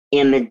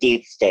in the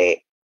deep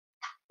state,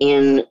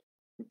 in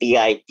the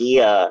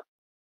idea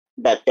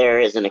that there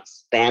is an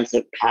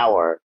expansive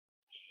power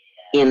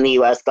in the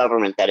US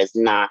government that is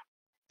not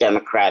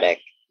democratic,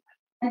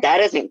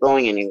 that isn't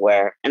going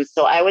anywhere. And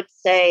so I would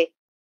say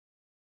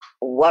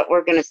what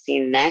we're going to see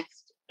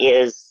next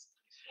is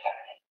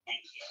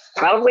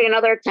probably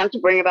another attempt to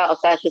bring about a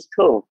fascist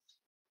coup,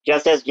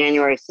 just as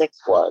January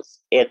 6th was.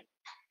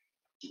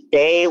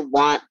 They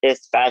want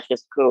this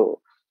fascist coup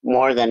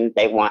more than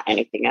they want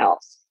anything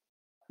else.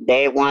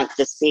 They want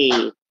to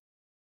see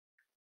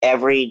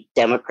every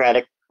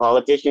Democratic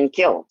politician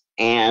killed.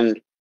 And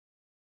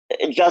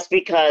just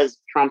because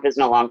Trump is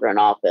no longer in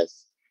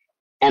office,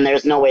 and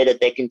there's no way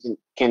that they can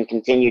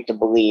continue to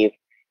believe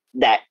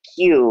that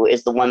Q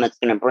is the one that's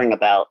going to bring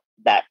about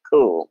that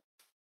coup,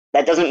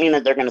 that doesn't mean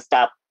that they're going to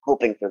stop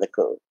hoping for the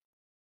coup.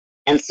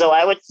 And so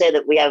I would say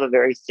that we have a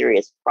very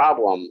serious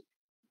problem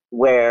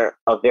where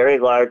a very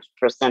large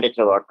percentage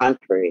of our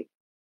country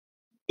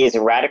is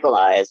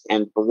radicalized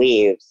and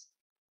believes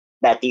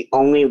that the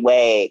only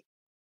way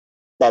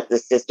that the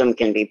system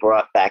can be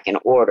brought back in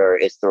order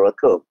is through a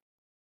coup.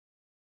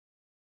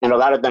 And a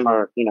lot of them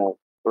are,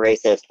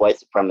 racist, white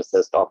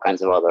supremacist, all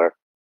kinds of other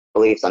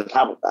beliefs on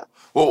top of that.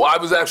 Well, I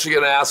was actually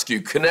going to ask you,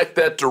 connect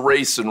that to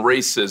race and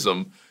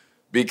racism,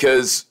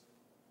 because,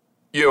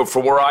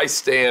 from where I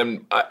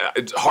stand,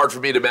 it's hard for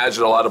me to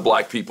imagine a lot of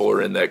black people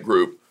are in that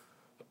group.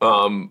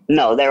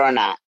 No, there are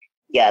not.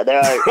 Yeah, there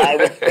are. I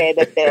would say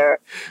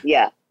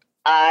that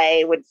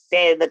I would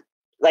say that,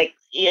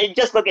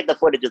 just look at the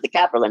footage of the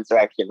Capitol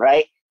insurrection,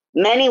 right?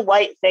 Many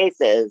white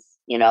faces,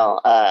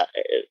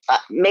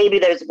 maybe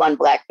there's one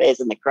black face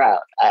in the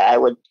crowd. I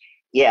would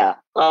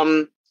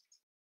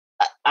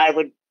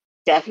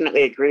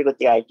definitely agree with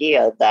the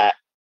idea that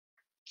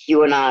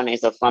QAnon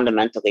is a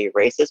fundamentally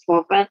racist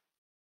movement.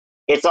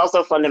 It's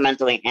also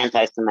fundamentally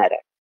anti-Semitic.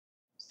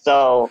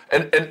 So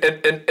and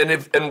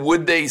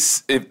would they,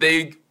 if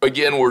they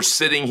again were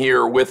sitting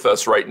here with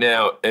us right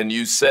now and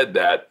you said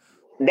that,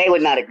 they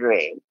would not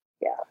agree.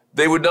 Yeah,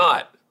 they would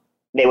not.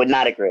 They would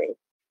not agree.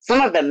 Some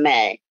of them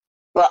may,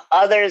 but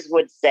others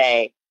would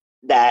say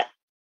that,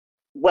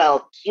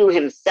 well, Q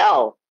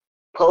himself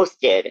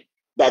posted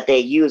that they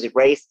use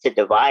race to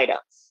divide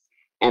us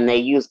and they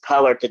use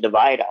color to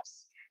divide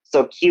us.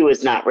 So Q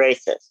is not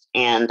racist.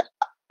 And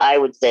I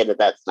would say that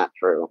that's not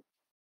true.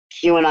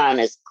 QAnon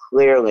is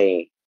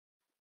clearly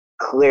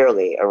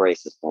a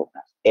racist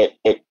movement.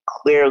 It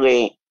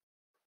clearly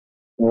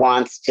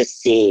wants to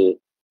see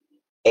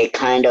a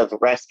kind of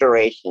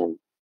restoration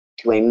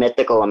to a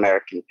mythical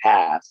American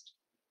past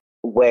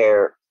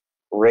where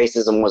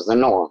racism was the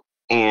norm.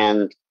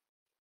 And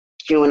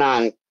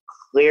QAnon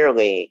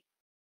clearly,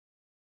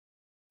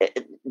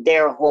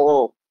 their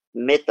whole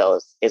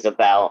mythos is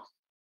about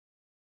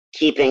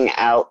keeping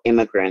out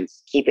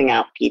immigrants, keeping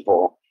out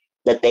people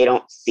that they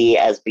don't see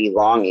as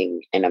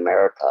belonging in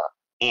America.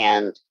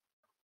 And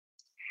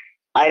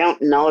I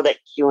don't know that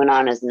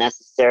QAnon is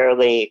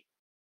necessarily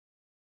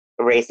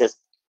racist,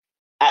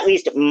 at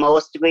least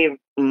most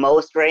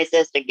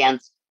racist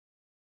against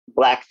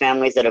Black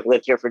families that have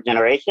lived here for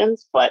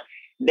generations, but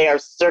they are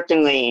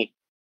certainly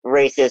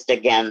racist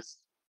against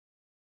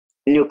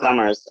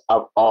newcomers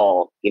of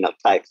all,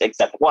 types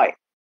except white.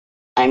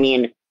 I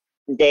mean,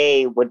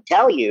 they would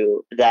tell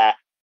you that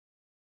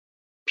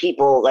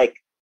people, like,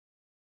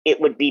 it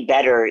would be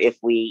better if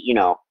we,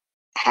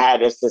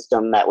 had a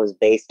system that was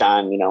based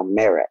on,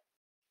 merit.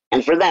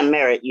 And for them,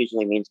 merit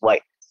usually means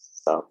whiteness.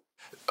 So,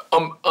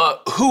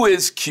 who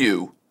is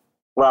Q?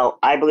 Well,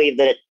 I believe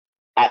that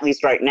at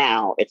least right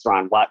now, it's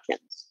Ron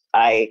Watkins.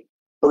 I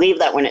believe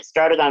that when it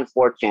started on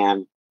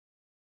 4chan,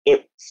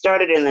 it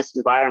started in this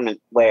environment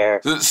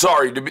where...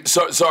 Sorry,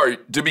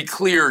 to be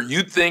clear,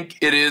 you think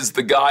it is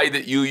the guy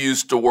that you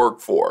used to work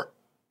for?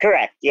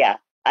 Correct, yeah.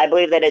 I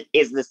believe that it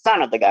is the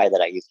son of the guy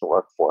that I used to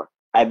work for.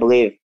 I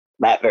believe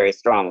that very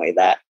strongly,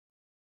 that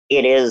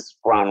it is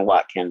Ron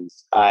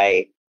Watkins.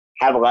 I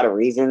have a lot of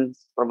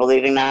reasons for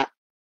believing that.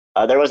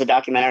 There was a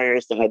documentary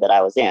recently that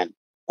I was in.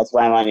 That's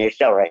why I'm on your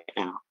show right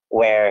now,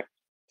 where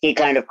he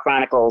kind of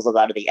chronicles a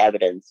lot of the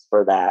evidence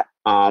for that.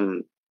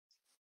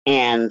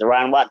 And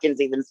Ron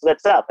Watkins even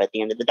slips up at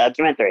the end of the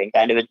documentary and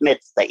kind of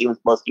admits that he was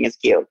posting his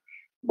Q.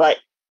 But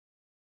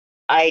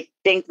I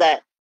think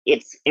that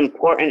it's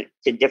important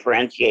to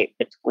differentiate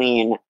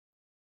between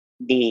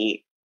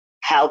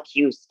how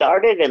Q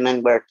started and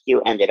then where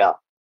Q ended up.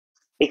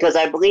 Because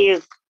I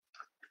believe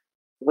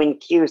when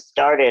Q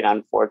started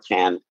on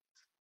 4chan,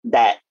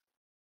 that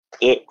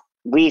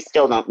we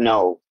still don't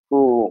know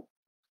who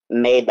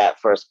made that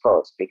first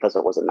post because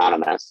it was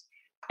anonymous.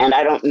 And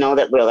I don't know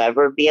that we'll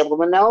ever be able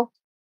to know.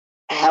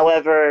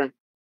 However,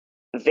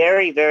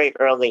 very, very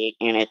early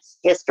in its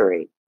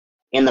history,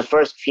 in the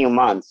first few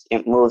months,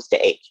 it moves to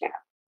 8chan.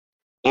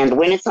 And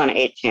when it's on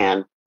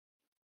 8chan,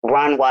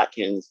 Ron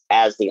Watkins,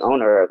 as the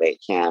owner of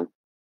 8chan,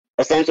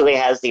 essentially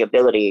has the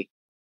ability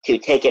to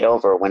take it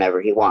over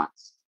whenever he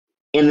wants.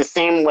 In the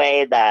same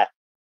way that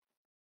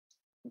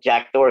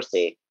Jack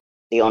Dorsey,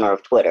 the owner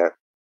of Twitter,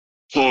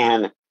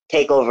 can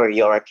take over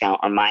your account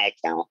or my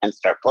account and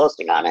start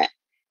posting on it,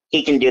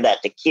 he can do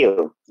that to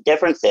Q. The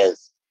difference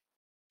is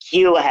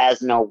Q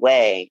has no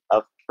way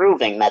of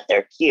proving that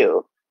they're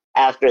Q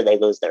after they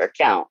lose their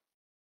account,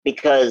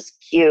 because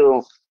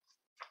Q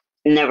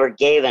never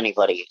gave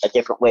anybody a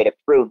different way to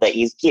prove that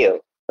he's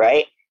Q,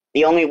 right?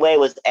 The only way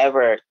was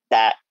ever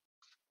that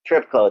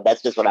trip code.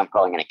 That's just what I'm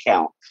calling an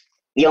account.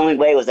 The only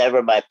way was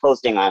ever by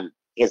posting on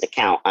his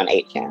account on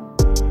 8chan.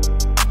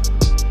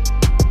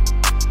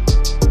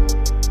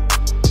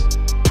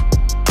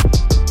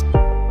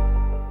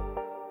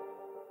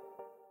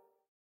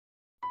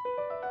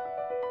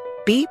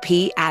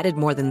 BP added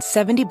more than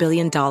 $70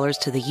 billion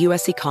to the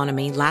U.S.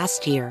 economy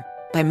last year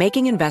by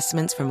making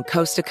investments from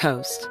coast to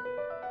coast.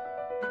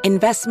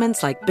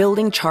 Investments like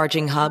building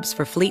charging hubs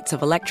for fleets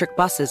of electric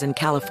buses in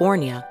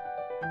California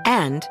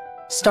and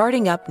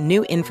starting up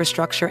new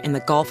infrastructure in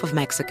the Gulf of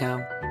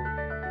Mexico.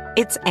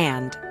 It's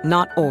and,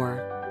 not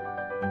or.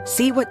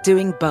 See what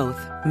doing both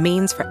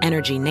means for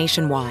energy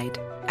nationwide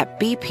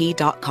at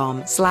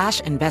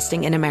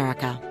bp.com/investing in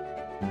America.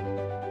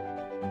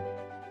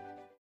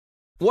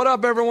 What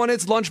up, everyone?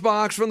 It's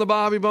Lunchbox from the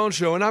Bobby Bones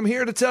Show, and I'm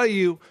here to tell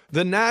you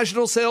the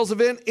national sales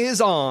event is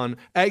on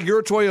at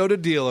your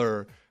Toyota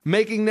dealer,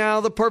 making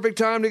now the perfect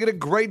time to get a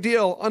great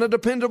deal on a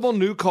dependable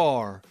new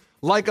car.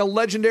 Like a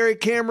legendary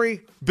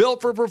Camry,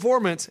 built for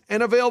performance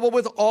and available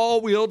with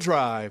all-wheel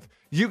drive.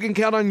 You can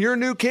count on your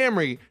new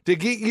Camry to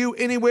get you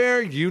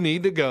anywhere you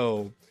need to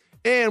go.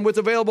 And with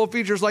available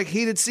features like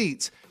heated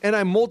seats and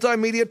a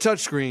multimedia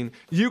touchscreen,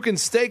 you can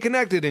stay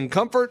connected in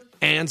comfort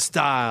and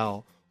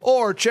style.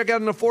 Or check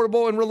out an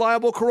affordable and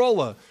reliable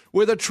Corolla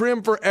with a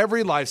trim for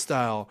every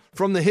lifestyle.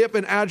 From the hip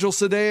and agile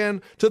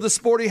sedan to the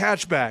sporty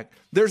hatchback,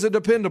 there's a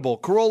dependable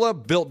Corolla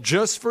built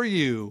just for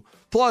you.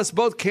 Plus,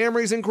 both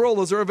Camrys and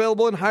Corollas are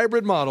available in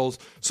hybrid models,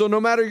 so no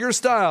matter your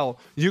style,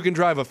 you can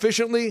drive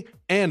efficiently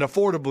and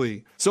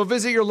affordably. So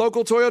visit your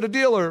local Toyota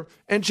dealer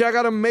and check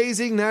out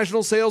amazing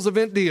national sales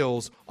event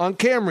deals on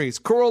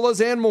Camrys, Corollas,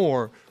 and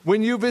more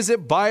when you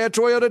visit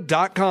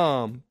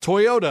buyatoyota.com.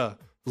 Toyota,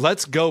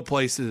 let's go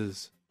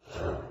places.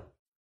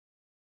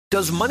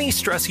 Does money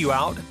stress you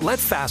out? Let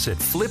Facet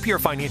flip your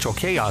financial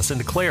chaos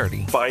into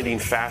clarity. Finding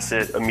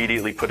Facet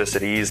immediately put us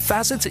at ease.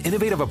 Facet's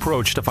innovative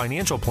approach to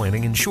financial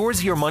planning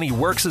ensures your money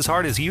works as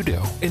hard as you do,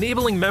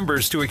 enabling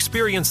members to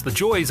experience the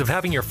joys of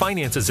having your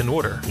finances in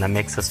order. And that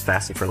makes us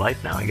Facet for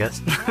life now, I guess.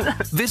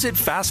 Visit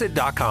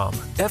Facet.com,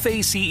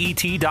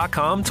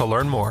 FACET.com to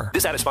learn more.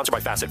 This ad is sponsored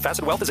by Facet.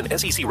 Facet Wealth is an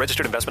SEC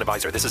registered investment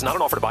advisor. This is not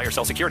an offer to buy or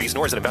sell securities,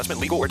 nor is it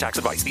investment, legal, or tax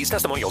advice. These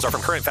testimonials are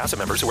from current Facet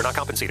members who are not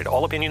compensated.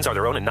 All opinions are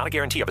their own and not a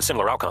guarantee of a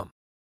similar outcome.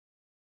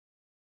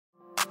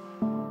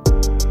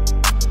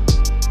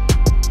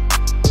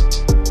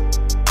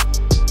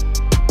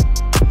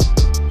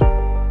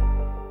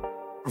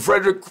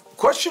 Fredrick,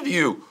 question to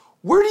you.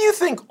 Where do you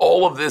think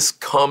all of this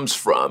comes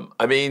from?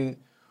 I mean,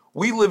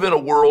 we live in a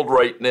world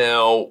right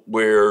now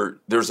where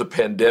there's a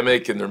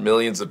pandemic and there are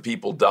millions of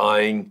people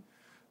dying.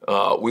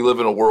 We live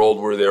in a world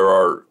where there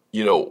are,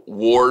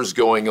 wars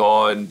going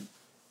on.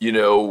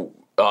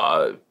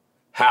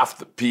 Half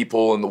the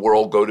people in the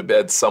world go to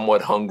bed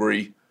somewhat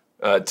hungry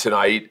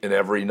tonight and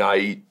every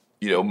night.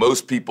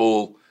 Most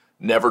people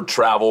never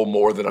travel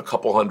more than a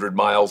couple hundred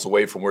miles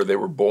away from where they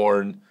were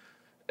born.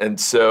 And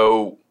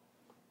so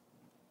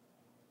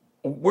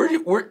where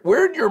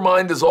in your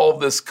mind does all of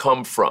this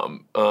come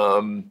from?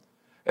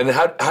 And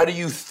how do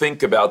you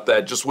think about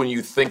that? Just when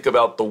you think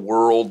about the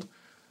world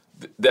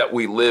that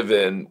we live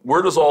in,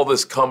 where does all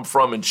this come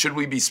from? And should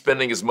we be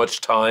spending as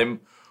much time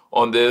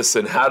on this?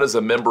 And how does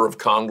a member of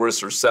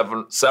Congress or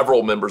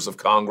several members of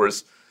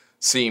Congress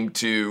seem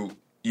to,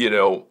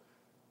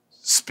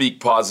 speak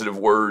positive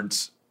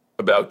words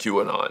about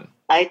QAnon?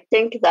 I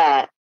think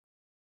that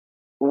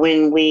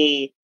when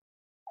we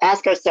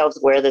ask ourselves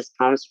where this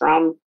comes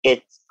from,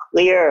 it's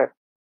clear,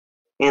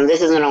 and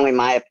this isn't only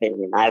my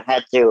opinion. I've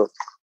had to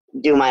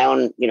do my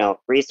own,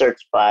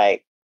 research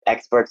by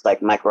experts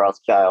like Mike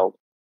Rothschild,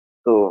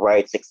 who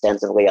writes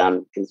extensively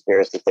on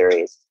conspiracy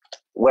theories,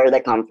 where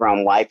they come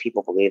from, why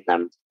people believe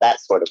them,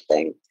 that sort of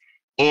thing.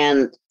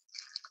 And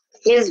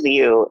his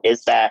view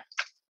is that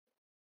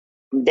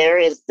there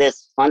is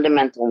this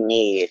fundamental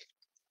need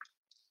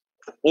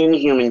in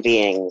human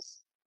beings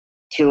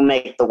to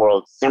make the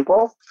world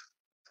simple,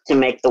 to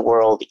make the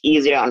world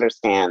easy to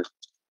understand,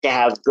 to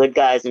have good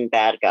guys and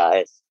bad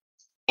guys.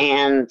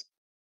 And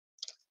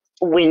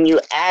when you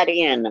add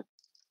in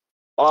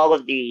all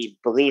of the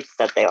beliefs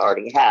that they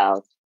already have,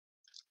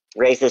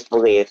 racist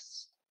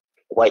beliefs,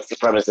 white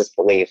supremacist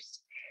beliefs,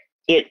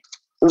 it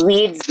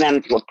leads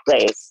them to a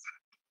place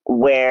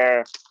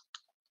where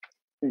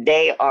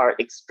they are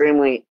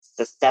extremely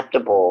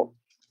susceptible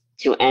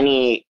to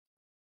any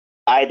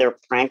either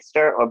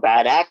prankster or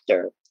bad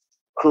actor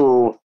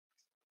who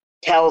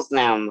tells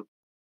them,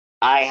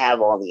 I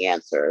have all the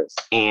answers,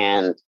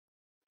 and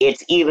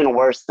it's even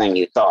worse than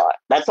you thought.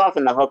 That's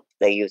often the hook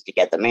they use to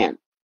get them in,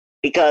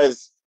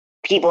 because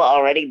people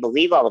already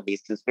believe all of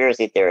these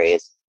conspiracy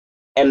theories,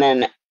 and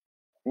then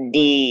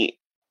the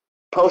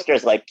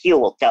posters like Q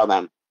will tell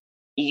them,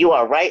 you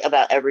are right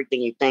about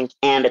everything you think,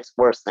 and it's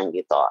worse than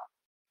you thought.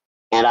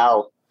 And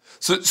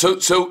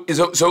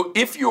So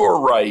if you're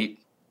right,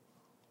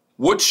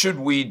 what should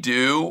we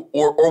do?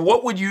 Or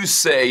what would you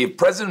say if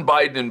President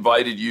Biden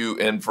invited you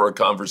in for a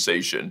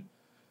conversation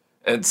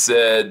and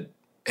said,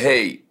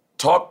 hey,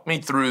 talk me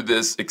through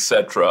this,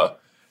 etc.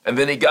 And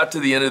then he got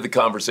to the end of the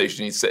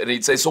conversation,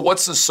 he'd say, so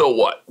what's the so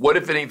what? What,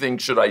 if anything,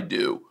 should I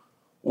do?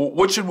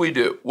 What should we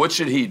do? What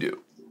should he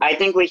do? I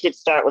think we should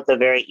start with the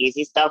very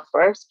easy stuff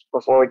first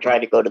before we try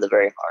to go to the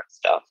very hard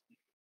stuff.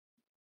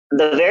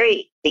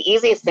 The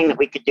easiest thing that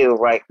we could do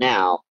right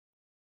now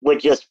would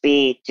just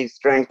be to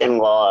strengthen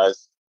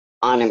laws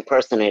on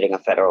impersonating a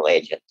federal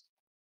agent.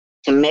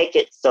 To make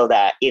it so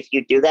that if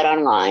you do that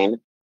online,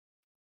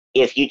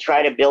 if you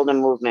try to build a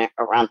movement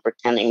around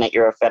pretending that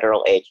you're a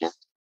federal agent,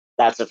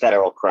 that's a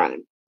federal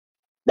crime.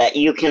 That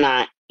you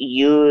cannot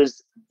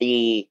use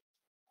the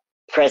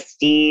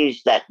prestige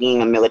that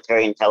being a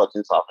military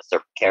intelligence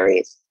officer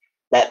carries,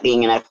 that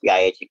being an FBI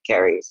agent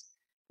carries,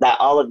 that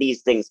all of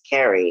these things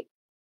carry,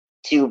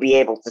 to be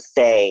able to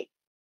say,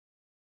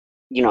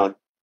 to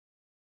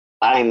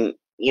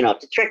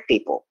trick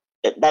people.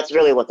 That's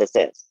really what this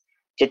is.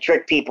 To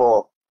trick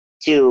people,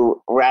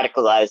 to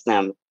radicalize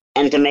them,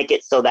 and to make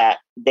it so that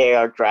they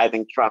are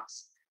driving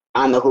trucks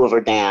on the Hoover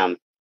Dam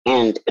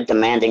and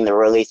demanding the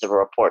release of a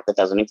report that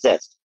doesn't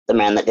exist. The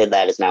man that did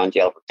that is now in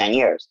jail for 10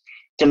 years.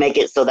 To make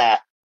it so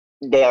that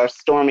they are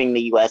storming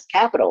the U.S.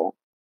 Capitol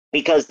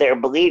because they're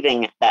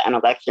believing that an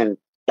election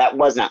that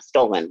was not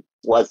stolen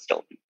was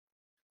stolen.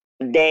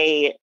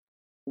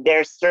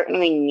 There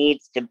certainly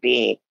needs to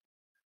be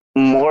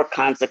more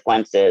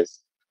consequences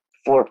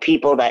for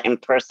people that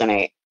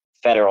impersonate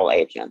federal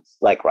agents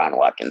like Ron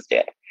Watkins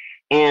did.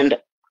 And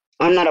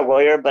I'm not a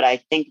lawyer, but I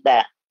think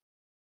that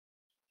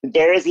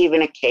there is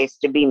even a case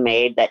to be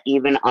made that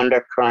even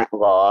under current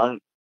law,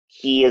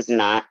 he is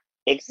not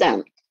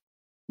exempt,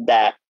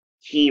 that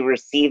he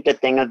received a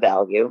thing of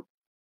value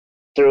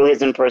through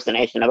his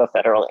impersonation of a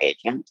federal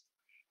agent,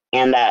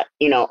 and that,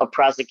 a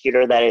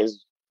prosecutor that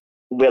is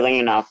willing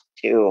enough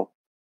to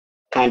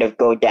kind of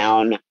go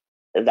down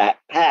that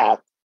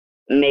path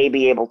may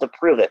be able to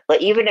prove it.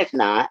 But even if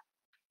not,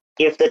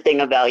 if the thing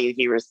of value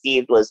he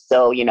received was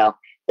so,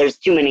 there's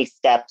too many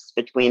steps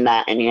between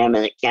that and him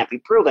and it can't be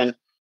proven,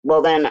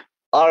 well, then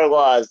our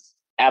laws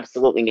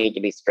absolutely need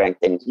to be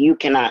strengthened. You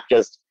cannot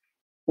just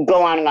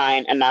go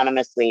online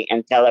anonymously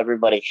and tell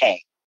everybody,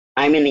 hey,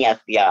 I'm in the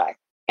FBI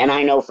and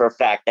I know for a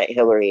fact that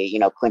Hillary,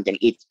 Clinton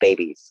eats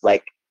babies.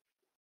 Like,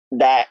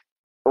 that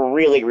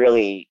really,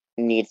 really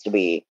needs to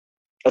be,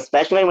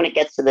 especially when it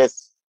gets to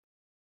this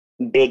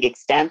big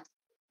extent,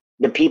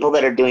 the people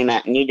that are doing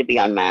that need to be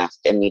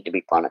unmasked and need to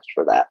be punished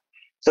for that.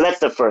 So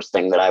that's the first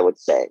thing that I would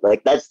say.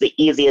 Like, that's the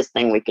easiest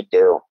thing we could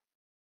do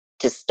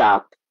to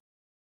stop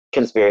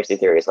conspiracy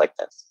theories like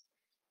this.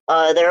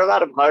 There are a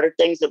lot of harder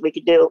things that we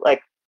could do.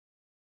 Like,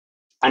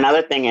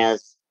 another thing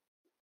is,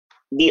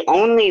 the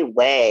only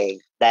way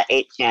that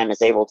 8chan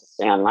is able to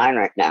stay online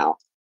right now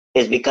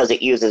is because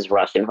it uses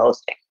Russian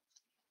hosting.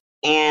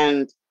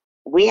 And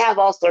we have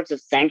all sorts of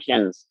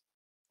sanctions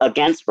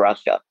against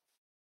Russia.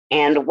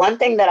 And one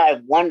thing that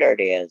I've wondered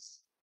is,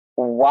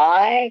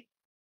 why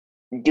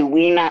do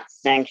we not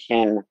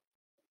sanction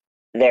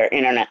their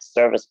internet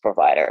service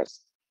providers?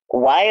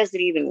 Why is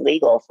it even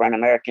legal for an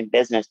American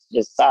business to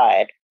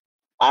decide,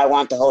 I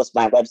want to host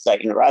my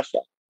website in Russia,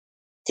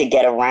 to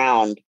get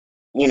around,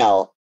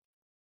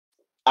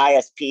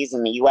 ISPs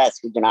in the US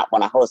who do not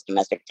want to host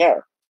domestic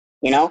terror?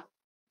 No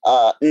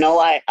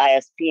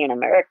ISP in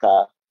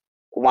America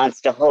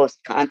wants to host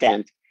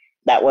content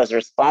that was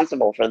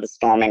responsible for the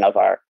storming of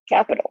our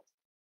Capitol.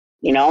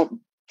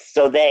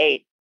 So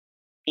they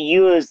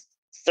use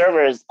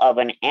servers of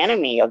an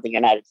enemy of the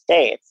United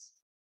States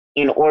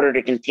in order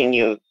to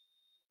continue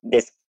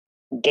this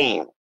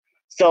game.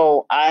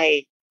 So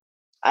I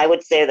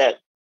would say that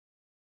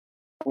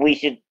we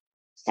should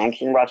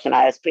sanction Russian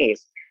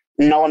ISPs.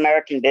 No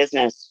American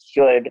business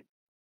should.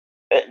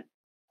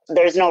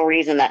 There's no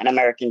reason that an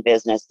American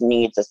business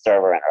needs a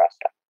server in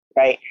Russia,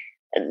 right?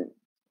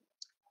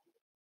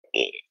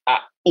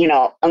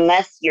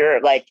 Unless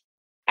you're like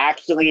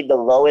actually the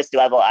lowest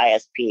level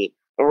ISP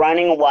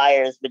running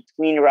wires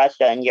between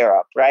Russia and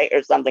Europe, right?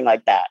 Or something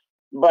like that.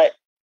 But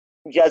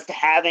just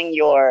having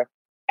your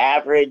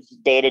average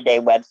day-to-day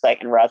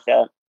website in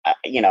Russia,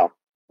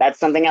 that's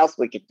something else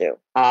we could do.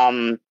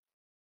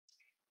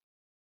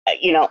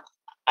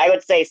 I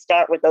would say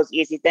start with those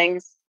easy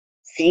things,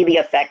 see the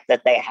effect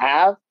that they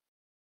have,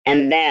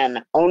 and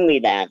then, only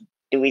then,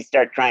 do we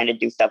start trying to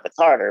do stuff that's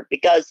harder.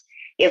 Because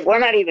if we're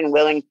not even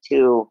willing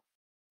to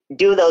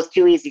do those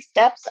two easy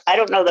steps, I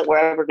don't know that we're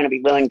ever going to be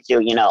willing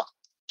to,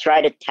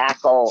 try to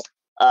tackle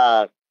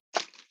the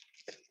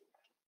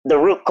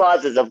root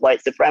causes of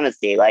white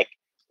supremacy. Like,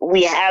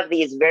 we have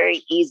these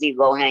very easy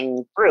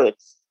low-hanging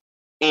fruits,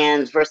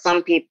 and for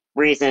some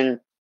reason,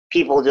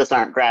 people just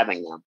aren't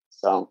grabbing them.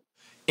 So.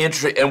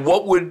 Interesting. And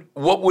what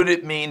would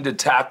it mean to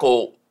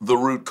tackle the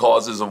root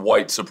causes of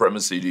white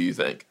supremacy, do you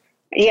think?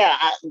 Yeah,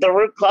 the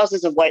root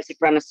causes of white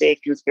supremacy,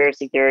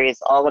 conspiracy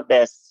theories, all of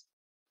this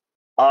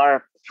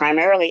are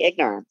primarily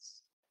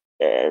ignorance.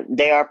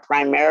 They are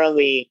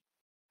primarily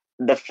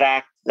the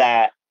fact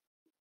that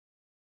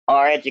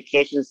our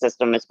education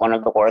system is one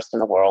of the worst in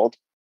the world.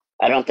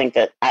 I don't think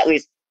that, at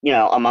least,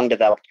 among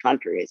developed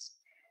countries,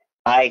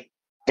 I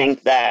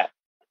think that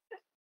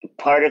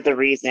part of the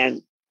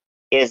reason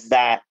is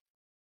that,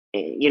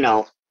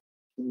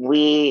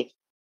 we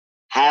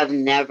have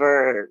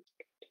never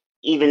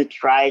even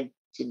tried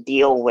to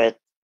deal with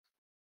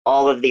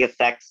all of the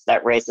effects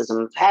that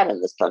racism has had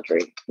in this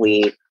country.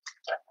 The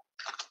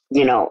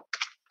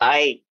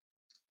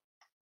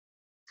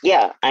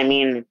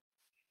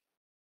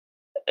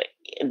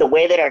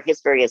way that our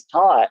history is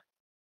taught,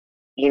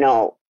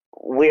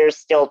 we're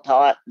still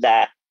taught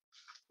that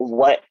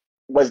what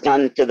was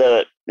done to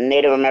the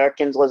Native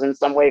Americans was in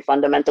some way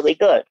fundamentally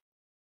good,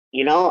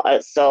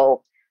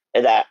 so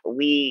that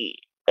we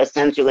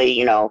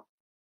essentially,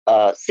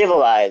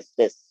 civilized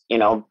this,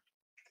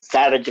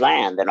 savage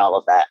land and all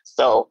of that.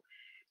 So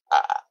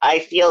I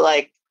feel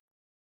like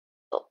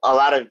a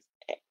lot of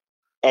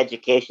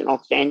educational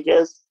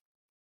changes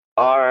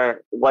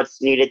are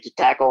what's needed to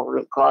tackle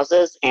root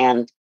causes,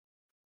 and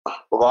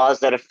laws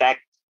that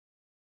affect,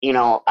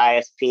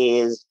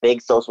 ISPs,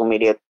 big social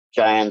media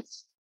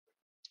giants,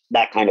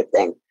 that kind of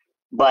thing.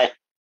 But,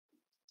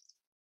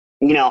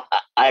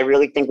 I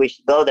really think we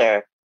should go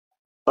there.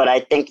 But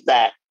I think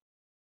that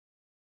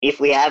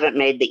if we haven't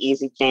made the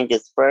easy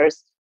changes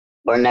first,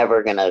 we're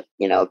never going to,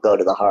 go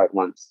to the hard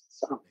ones.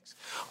 So,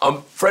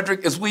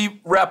 Fredrick, as we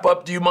wrap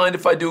up, do you mind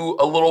if I do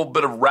a little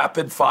bit of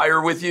rapid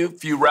fire with you? A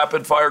few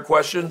rapid fire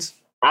questions?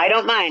 I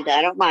don't mind.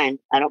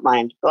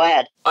 Go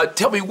ahead.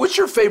 Tell me, what's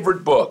your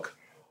favorite book?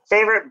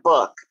 Favorite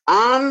book?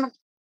 Wow,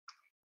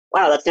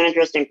 that's an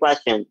interesting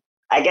question.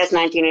 I guess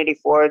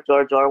 1984,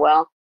 George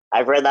Orwell.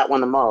 I've read that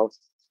one the most.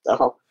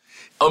 So,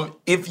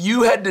 if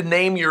you had to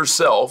name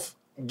yourself,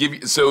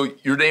 so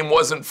your name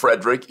wasn't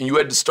Fredrick, and you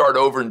had to start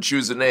over and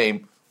choose a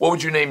name, what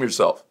would you name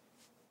yourself?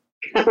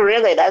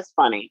 Really? That's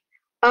funny.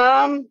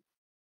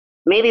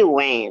 Maybe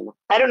Wayne.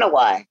 I don't know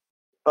why,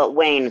 but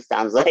Wayne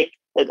sounds like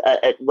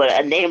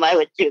a name I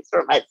would choose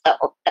for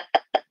myself.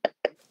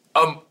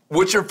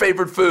 What's your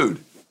favorite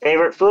food?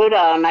 Favorite food?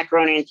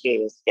 Macaroni and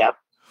cheese. Yep.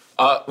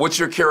 What's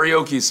your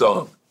karaoke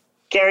song?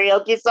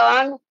 Karaoke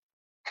song?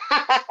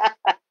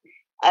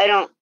 I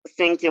don't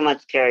sing too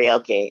much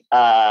karaoke.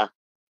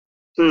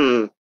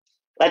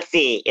 Let's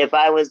see. If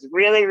I was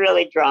really,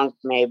 really drunk,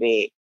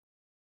 maybe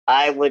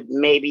I would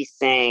maybe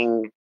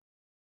sing.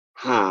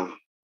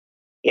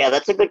 Yeah,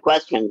 that's a good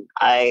question.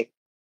 I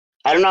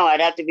don't know.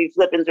 I'd have to be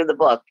flipping through the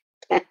book.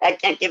 I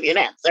can't give you an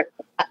answer.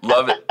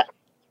 Love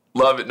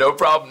it. No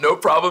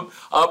problem.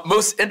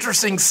 Most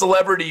interesting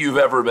celebrity you've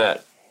ever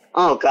met?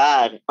 Oh,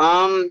 God.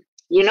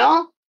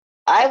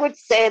 I would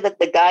say that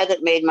the guy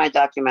that made my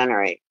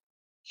documentary,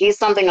 he's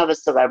something of a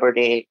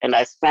celebrity, and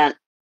I spent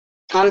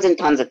tons and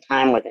tons of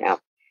time with him,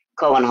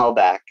 Cohen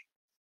Hoback.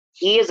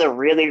 He is a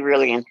really,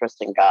 really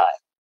interesting guy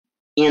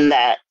in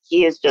that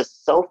he is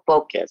just so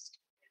focused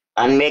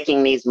on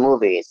making these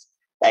movies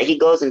that he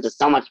goes into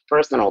so much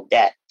personal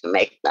debt to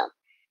make them.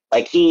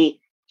 Like he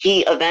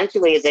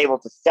eventually is able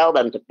to sell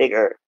them to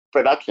bigger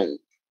productions,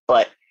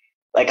 but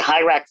like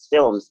Hyrax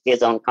Films,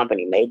 his own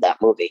company, made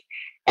that movie.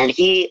 And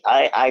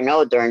I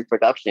know during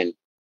production,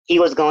 he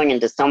was going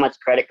into so much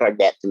credit card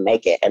debt to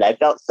make it, and I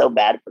felt so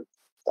bad for him.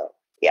 So,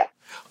 yeah.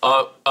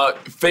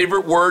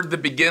 Favorite word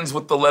that begins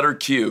with the letter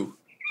Q?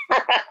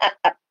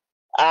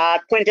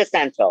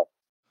 Quintessential.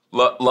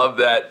 Love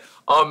that.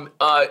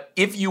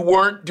 If you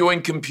weren't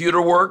doing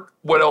computer work,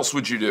 what else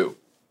would you do?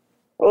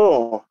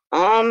 Oh,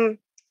 if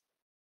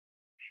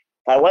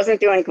I wasn't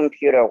doing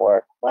computer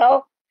work,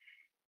 well,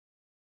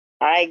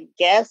 I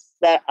guess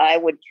that I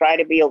would try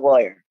to be a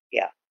lawyer.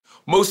 Yeah.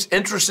 Most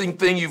interesting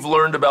thing you've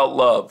learned about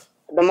love?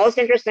 The most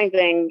interesting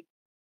thing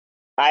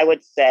I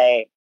would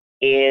say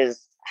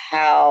is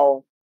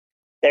how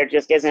there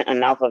just isn't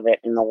enough of it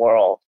in the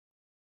world.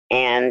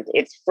 And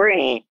it's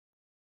free.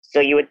 So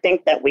you would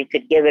think that we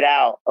could give it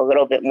out a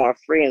little bit more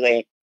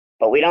freely,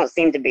 but we don't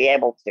seem to be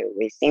able to.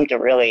 We seem to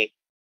really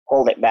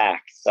hold it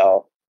back.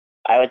 So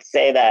I would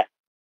say that,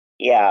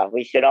 yeah,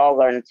 we should all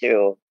learn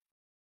to,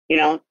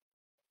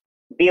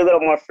 be a little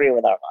more free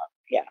with our love.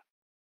 Yeah.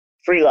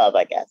 Free love,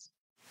 I guess.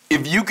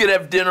 If you could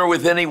have dinner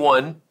with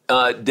anyone,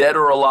 dead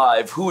or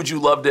alive, who would you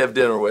love to have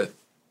dinner with?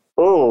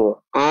 Ooh,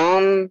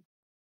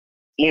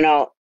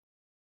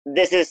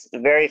 this is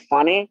very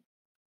funny,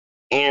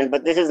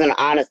 but this is an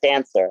honest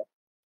answer.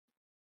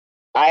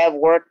 I have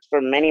worked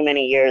for many,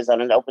 many years on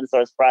an open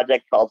source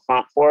project called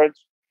FontForge,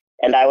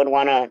 and I would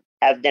want to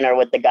have dinner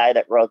with the guy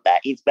that wrote that.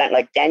 He spent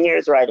like 10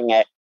 years writing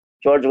it.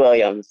 George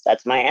Williams.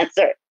 That's my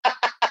answer.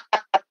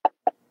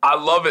 I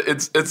love it.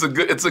 It's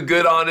a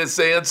good honest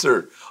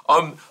answer.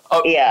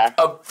 Yeah.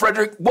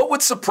 Fredrick, what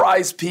would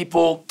surprise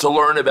people to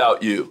learn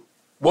about you?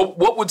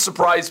 What would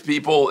surprise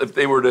people if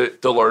they were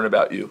to learn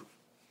about you?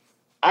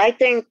 I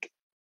think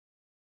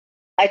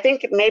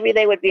maybe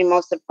they would be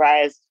most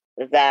surprised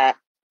that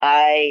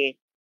I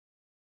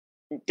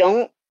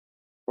don't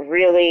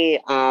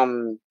really,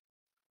 I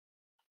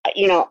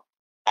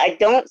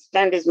don't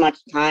spend as much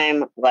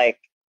time like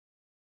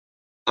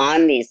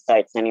on these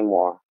sites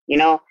anymore.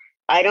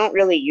 I don't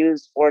really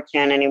use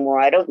 4chan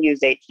anymore. I don't use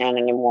 8chan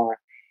anymore.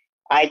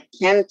 I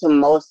tend to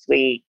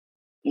mostly,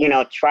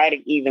 try to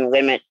even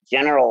limit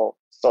general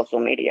social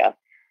media.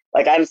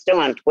 Like I'm still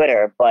on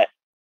Twitter, but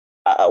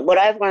what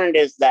I've learned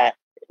is that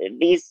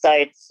these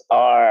sites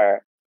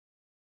are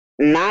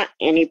not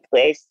any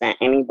place that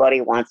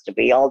anybody wants to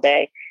be all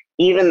day.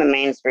 Even the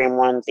mainstream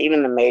ones,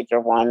 even the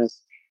major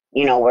ones,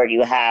 where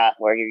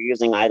you're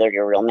using either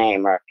your real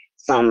name or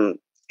some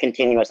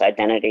continuous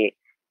identity.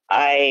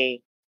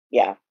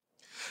 Yeah.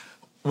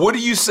 What do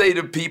you say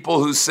to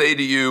people who say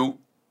to you,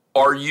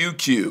 "Are you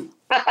Q?"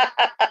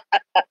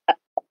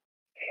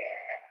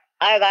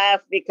 I laugh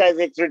because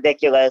it's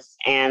ridiculous.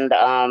 And,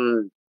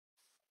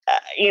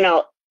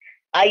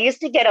 I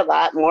used to get a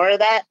lot more of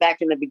that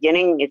back in the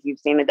beginning, if you've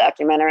seen the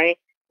documentary,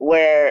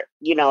 where,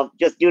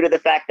 just due to the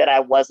fact that I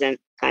wasn't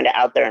kind of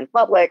out there in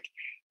public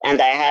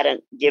and I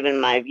hadn't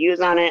given my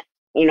views on it,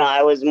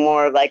 I was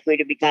more likely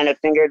to be kind of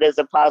fingered as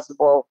a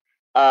possible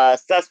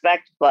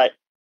suspect. But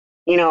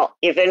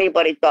if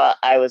anybody thought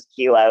I was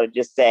Q, I would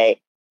just say,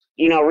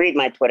 read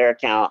my Twitter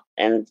account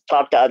and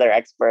talk to other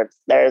experts.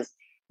 There's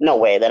no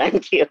way that I'm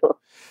Q.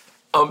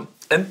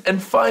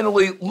 And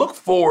finally, look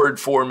forward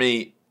for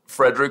me,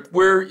 Fredrick,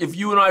 where if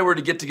you and I were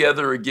to get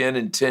together again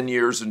in 10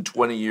 years and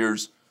 20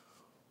 years,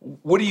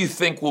 what do you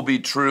think will be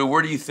true?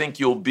 Where do you think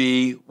you'll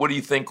be? What do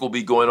you think will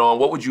be going on?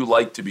 What would you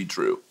like to be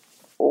true?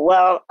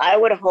 Well, I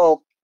would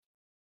hope,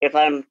 if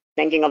I'm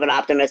thinking of an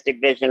optimistic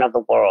vision of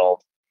the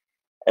world,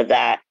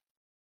 that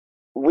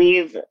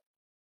we've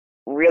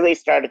really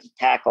started to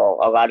tackle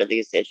a lot of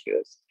these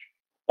issues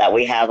that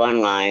we have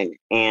online,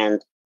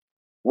 and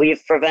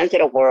we've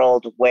prevented a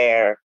world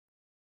where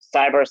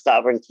cyber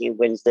sovereignty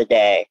wins the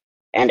day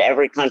and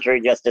every country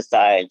just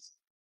decides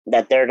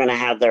that they're going to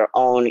have their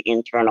own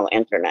internal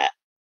internet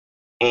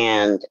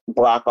and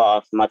block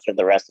off much of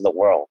the rest of the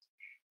world.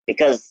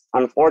 Because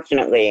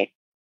unfortunately,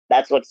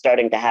 that's what's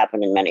starting to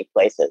happen in many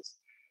places.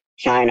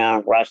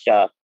 China,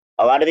 Russia,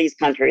 a lot of these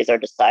countries are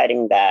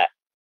deciding that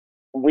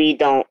we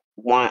don't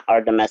want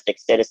our domestic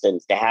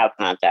citizens to have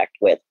contact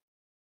with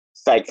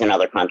sites in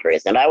other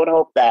countries. And I would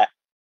hope that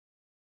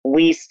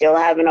we still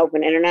have an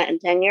open internet in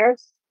 10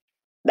 years,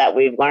 that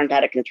we've learned how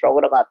to control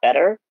it a lot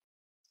better,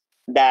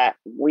 that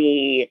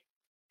we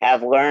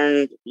have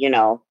learned,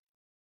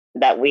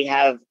 that we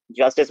have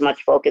just as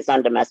much focus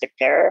on domestic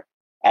terror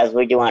as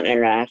we do on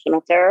international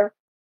terror.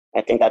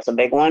 I think that's a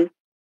big one.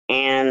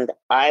 And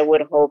I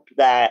would hope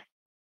that,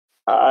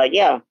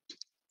 And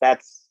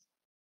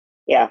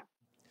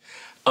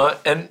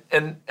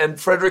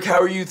Fredrick, how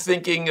are you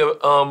thinking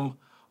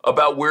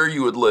about where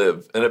you would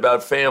live and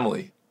about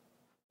family?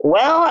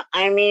 Well,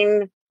 I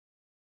mean,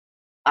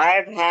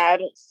 I've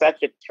had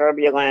such a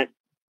turbulent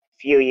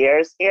few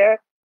years here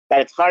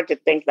that it's hard to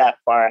think that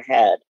far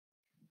ahead.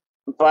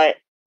 But,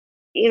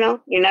 you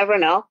never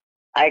know.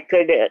 I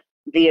could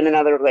be in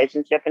another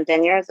relationship in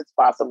 10 years. It's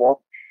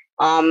possible.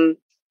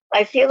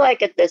 I feel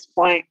like at this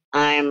point,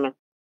 I'm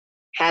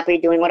happy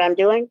doing what I'm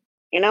doing.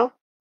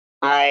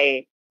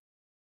 I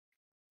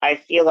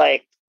feel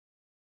like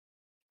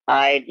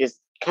I just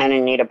kind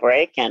of need a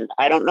break, and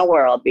I don't know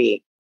where I'll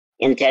be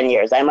in 10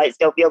 years. I might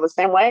still feel the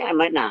same way. I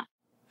might not.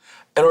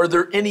 And are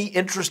there any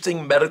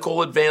interesting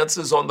medical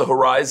advances on the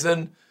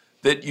horizon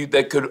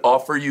that could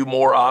offer you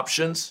more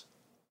options?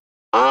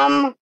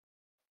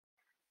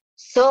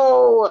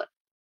 So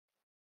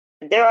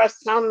there are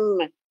some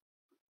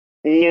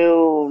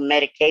new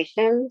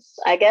medications,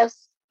 I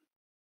guess,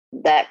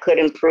 that could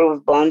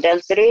improve bone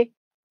density.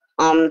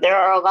 There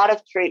are a lot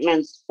of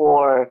treatments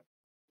for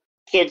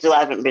kids who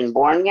haven't been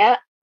born yet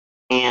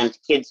and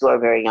kids who are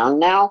very young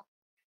now.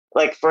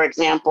 Like, for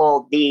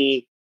example,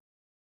 the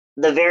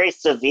very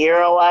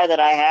severe OI that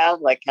I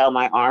have, like how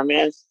my arm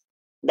is,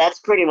 that's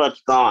pretty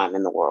much gone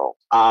in the world.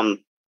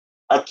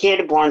 A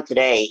kid born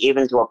today,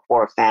 even to a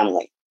poor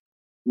family,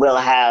 will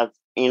have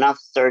enough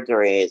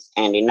surgeries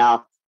and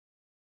enough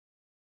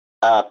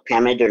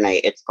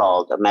pamidronate, it's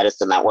called, a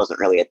medicine that wasn't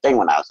really a thing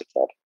when I was a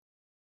kid,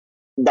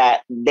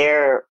 that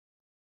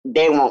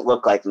they won't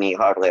look like me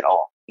hardly at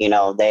all.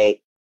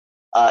 They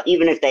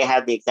even if they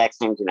have the exact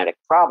same genetic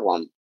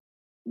problem,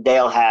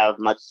 they'll have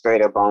much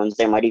straighter bones.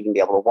 They might even be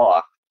able to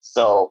walk.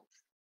 So,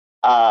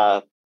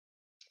 and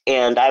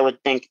I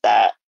would think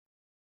that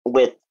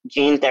with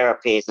gene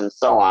therapies and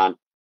so on,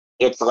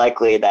 it's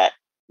likely that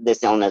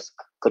this illness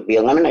could be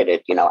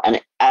eliminated,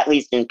 and at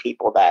least in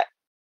people that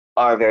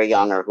are very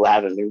young or who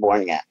haven't been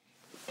born yet.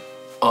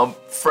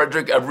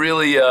 Fredrick, I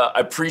really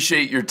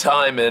appreciate your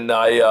time, and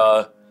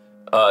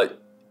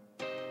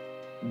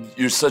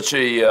you're such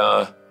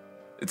a,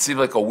 it seems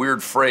like a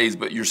weird phrase,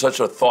 but you're such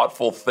a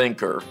thoughtful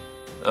thinker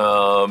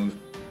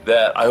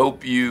that I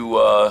hope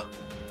you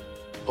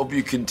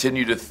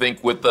continue to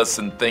think with us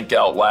and think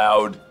out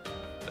loud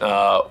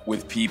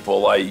with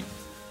people.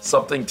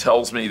 Something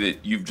tells me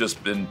that you've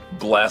just been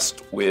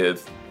blessed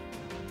with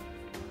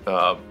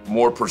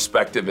more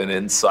perspective and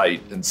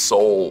insight and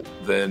soul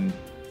than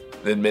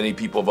many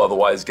people have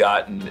otherwise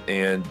gotten.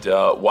 And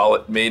while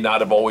it may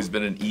not have always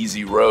been an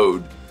easy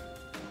road,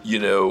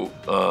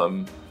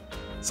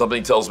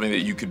 something tells me that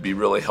you could be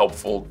really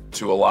helpful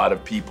to a lot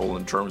of people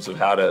in terms of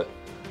how to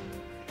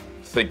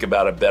think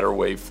about a better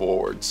way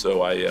forward. So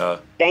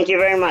thank you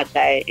very much.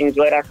 I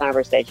enjoyed our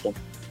conversation.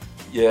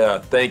 Yeah,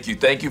 thank you.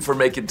 Thank you for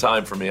making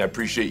time for me. I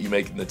appreciate you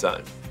making the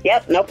time.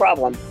 Yep, no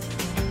problem.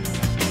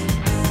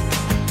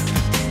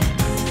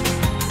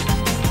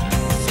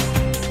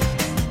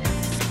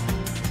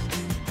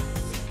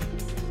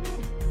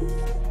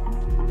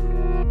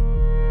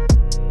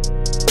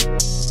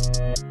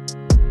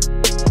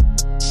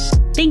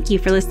 Thank you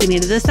for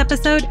listening to this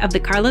episode of the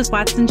Carlos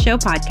Watson Show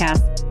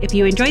podcast. If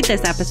you enjoyed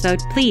this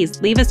episode,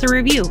 please leave us a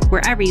review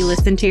wherever you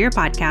listen to your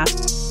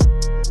podcasts.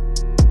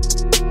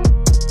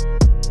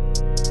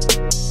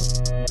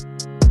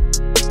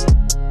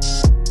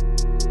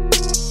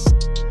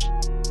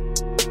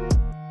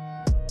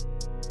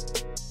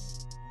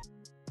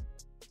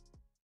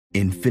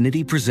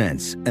 Infiniti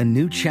presents a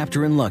new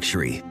chapter in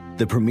luxury,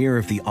 the premiere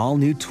of the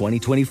all-new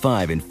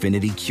 2025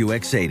 Infiniti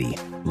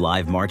QX80,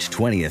 live March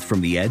 20th from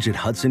the Edge at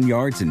Hudson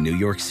Yards in New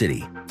York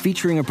City,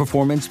 featuring a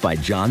performance by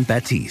Jon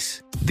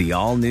Batiste. The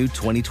all-new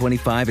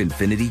 2025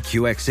 Infiniti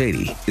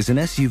QX80 is an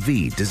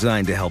SUV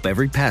designed to help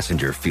every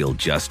passenger feel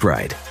just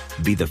right.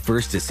 Be the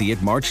first to see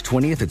it March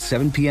 20th at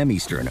 7 p.m.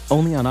 Eastern,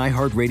 only on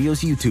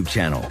iHeartRadio's YouTube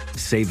channel.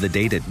 Save the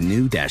date at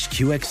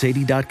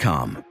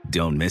new-QX80.com.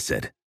 Don't miss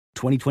it.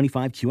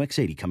 2025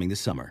 QX80 coming this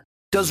summer.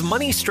 Does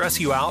money stress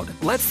you out?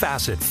 Let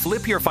Facet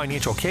flip your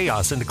financial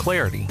chaos into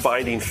clarity.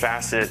 Finding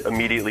Facet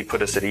immediately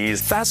put us at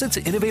ease. Facet's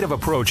innovative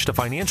approach to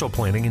financial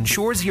planning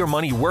ensures your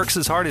money works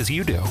as hard as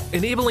you do,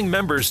 enabling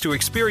members to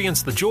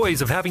experience the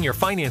joys of having your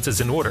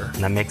finances in order.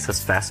 And that makes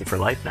us Facet for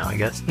life now, I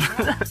guess.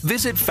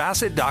 Visit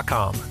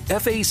Facet.com,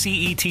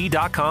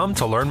 FACET.com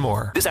to learn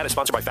more. This ad is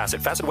sponsored by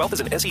Facet. Facet Wealth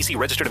is an SEC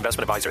registered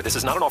investment advisor. This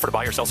is not an offer to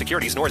buy or sell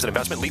securities, nor is it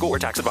investment, legal, or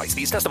tax advice.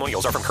 These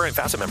testimonials are from current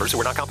Facet members who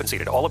are not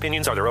compensated. All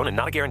opinions are their own and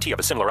not a guarantee of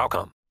a similar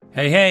outcome.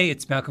 Hey,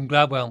 it's Malcolm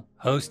Gladwell,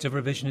 host of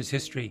Revisionist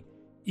History.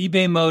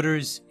 eBay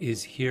Motors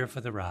is here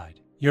for the ride.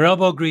 Your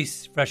elbow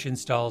grease, fresh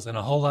installs, and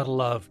a whole lot of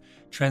love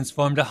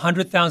transformed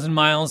 100,000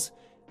 miles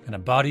and a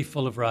body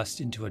full of rust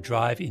into a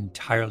drive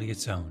entirely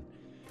its own.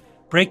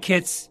 Brake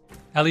kits,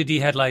 LED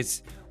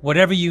headlights,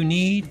 whatever you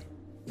need,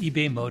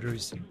 eBay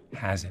Motors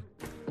has it.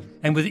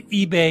 And with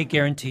eBay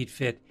Guaranteed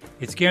Fit,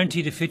 it's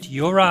guaranteed to fit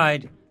your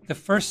ride the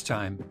first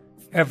time,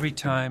 every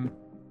time,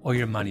 or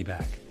your money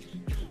back.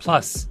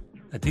 Plus,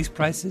 at these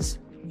prices,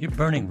 you're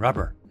burning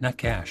rubber, not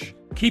cash.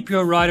 Keep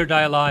your ride or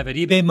die alive at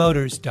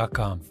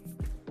ebaymotors.com.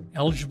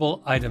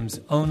 Eligible items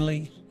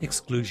only.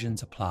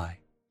 Exclusions apply.